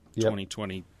 Our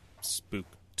 2020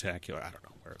 spooktacular. I don't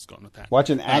know where I was going with that. Watch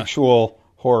an actual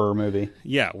horror movie.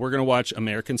 Yeah, we're going to watch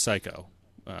American Psycho.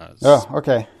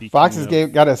 Okay. Fox has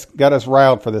got us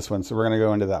riled for this one, so we're going to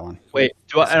go into that one. Wait,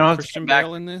 I don't have Christian to come back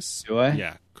Bale in this? Do I?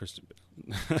 Yeah, Christian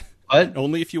Bale. What?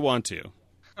 Only if you want to.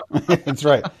 That's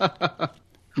right.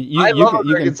 I love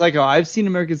American Psycho. I've seen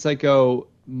American Psycho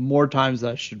more times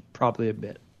than I should probably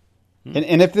admit.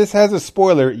 And if this has a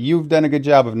spoiler, you've done a good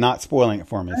job of not spoiling it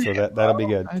for me, so that'll be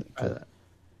good.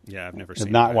 Yeah, I've never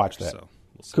seen not it watched that. So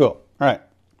we'll see. Cool.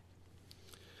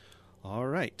 All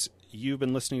right. You've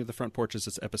been listening to The Front Porches.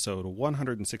 It's episode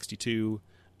 162.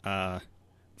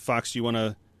 Fox, do you want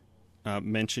to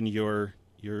mention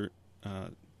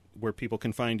where where people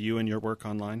can find you and your work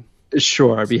online?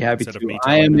 Sure, I'd be happy Instead of to. me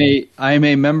I am telling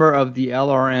a member of the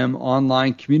LRM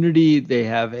online community. They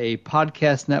have a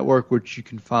podcast network which you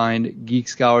can find Geek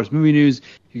Scholars Movie News.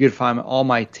 You can find all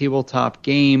my tabletop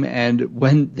game and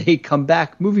when they come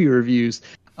back movie reviews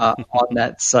on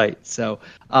that site. So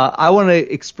I want to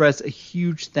express a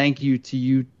huge thank you to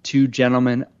you two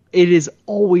gentlemen. It is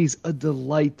always a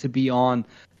delight to be on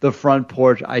the front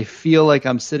porch. I feel like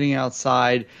I'm sitting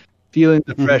outside, feeling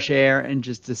the fresh air and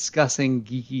just discussing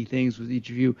geeky things with each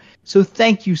of you. So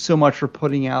thank you so much for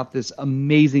putting out this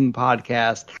amazing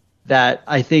podcast that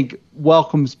I think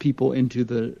welcomes people into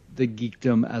the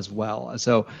geekdom as well.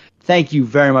 So thank you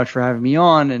very much for having me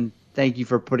on, and thank you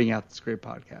for putting out this great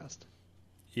podcast.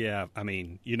 Yeah, I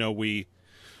mean,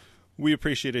 we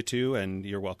appreciate it too, and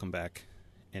you're welcome back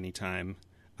anytime.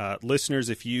 Listeners,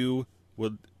 if you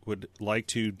would like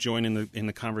to join in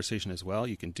the conversation as well,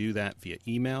 you can do that via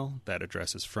email. That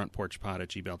address is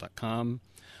frontporchpod@gmail.com.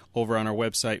 Over on our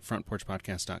website,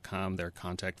 frontporchpodcast.com, there are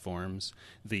contact forms.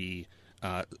 The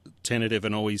tentative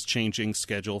and always changing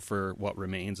schedule for what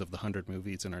remains of the 100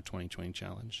 movies in our 2020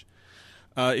 challenge.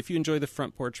 If you enjoy the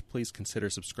Front Porch, please consider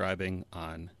subscribing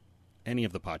on any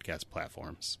of the podcast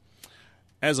platforms.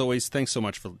 As always, thanks so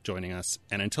much for joining us.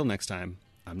 And until next time,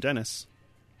 I'm Dennis.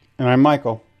 And I'm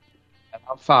Michael. And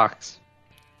I'm Fox.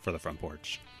 For the Front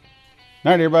Porch.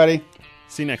 Night, everybody.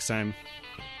 See you next time.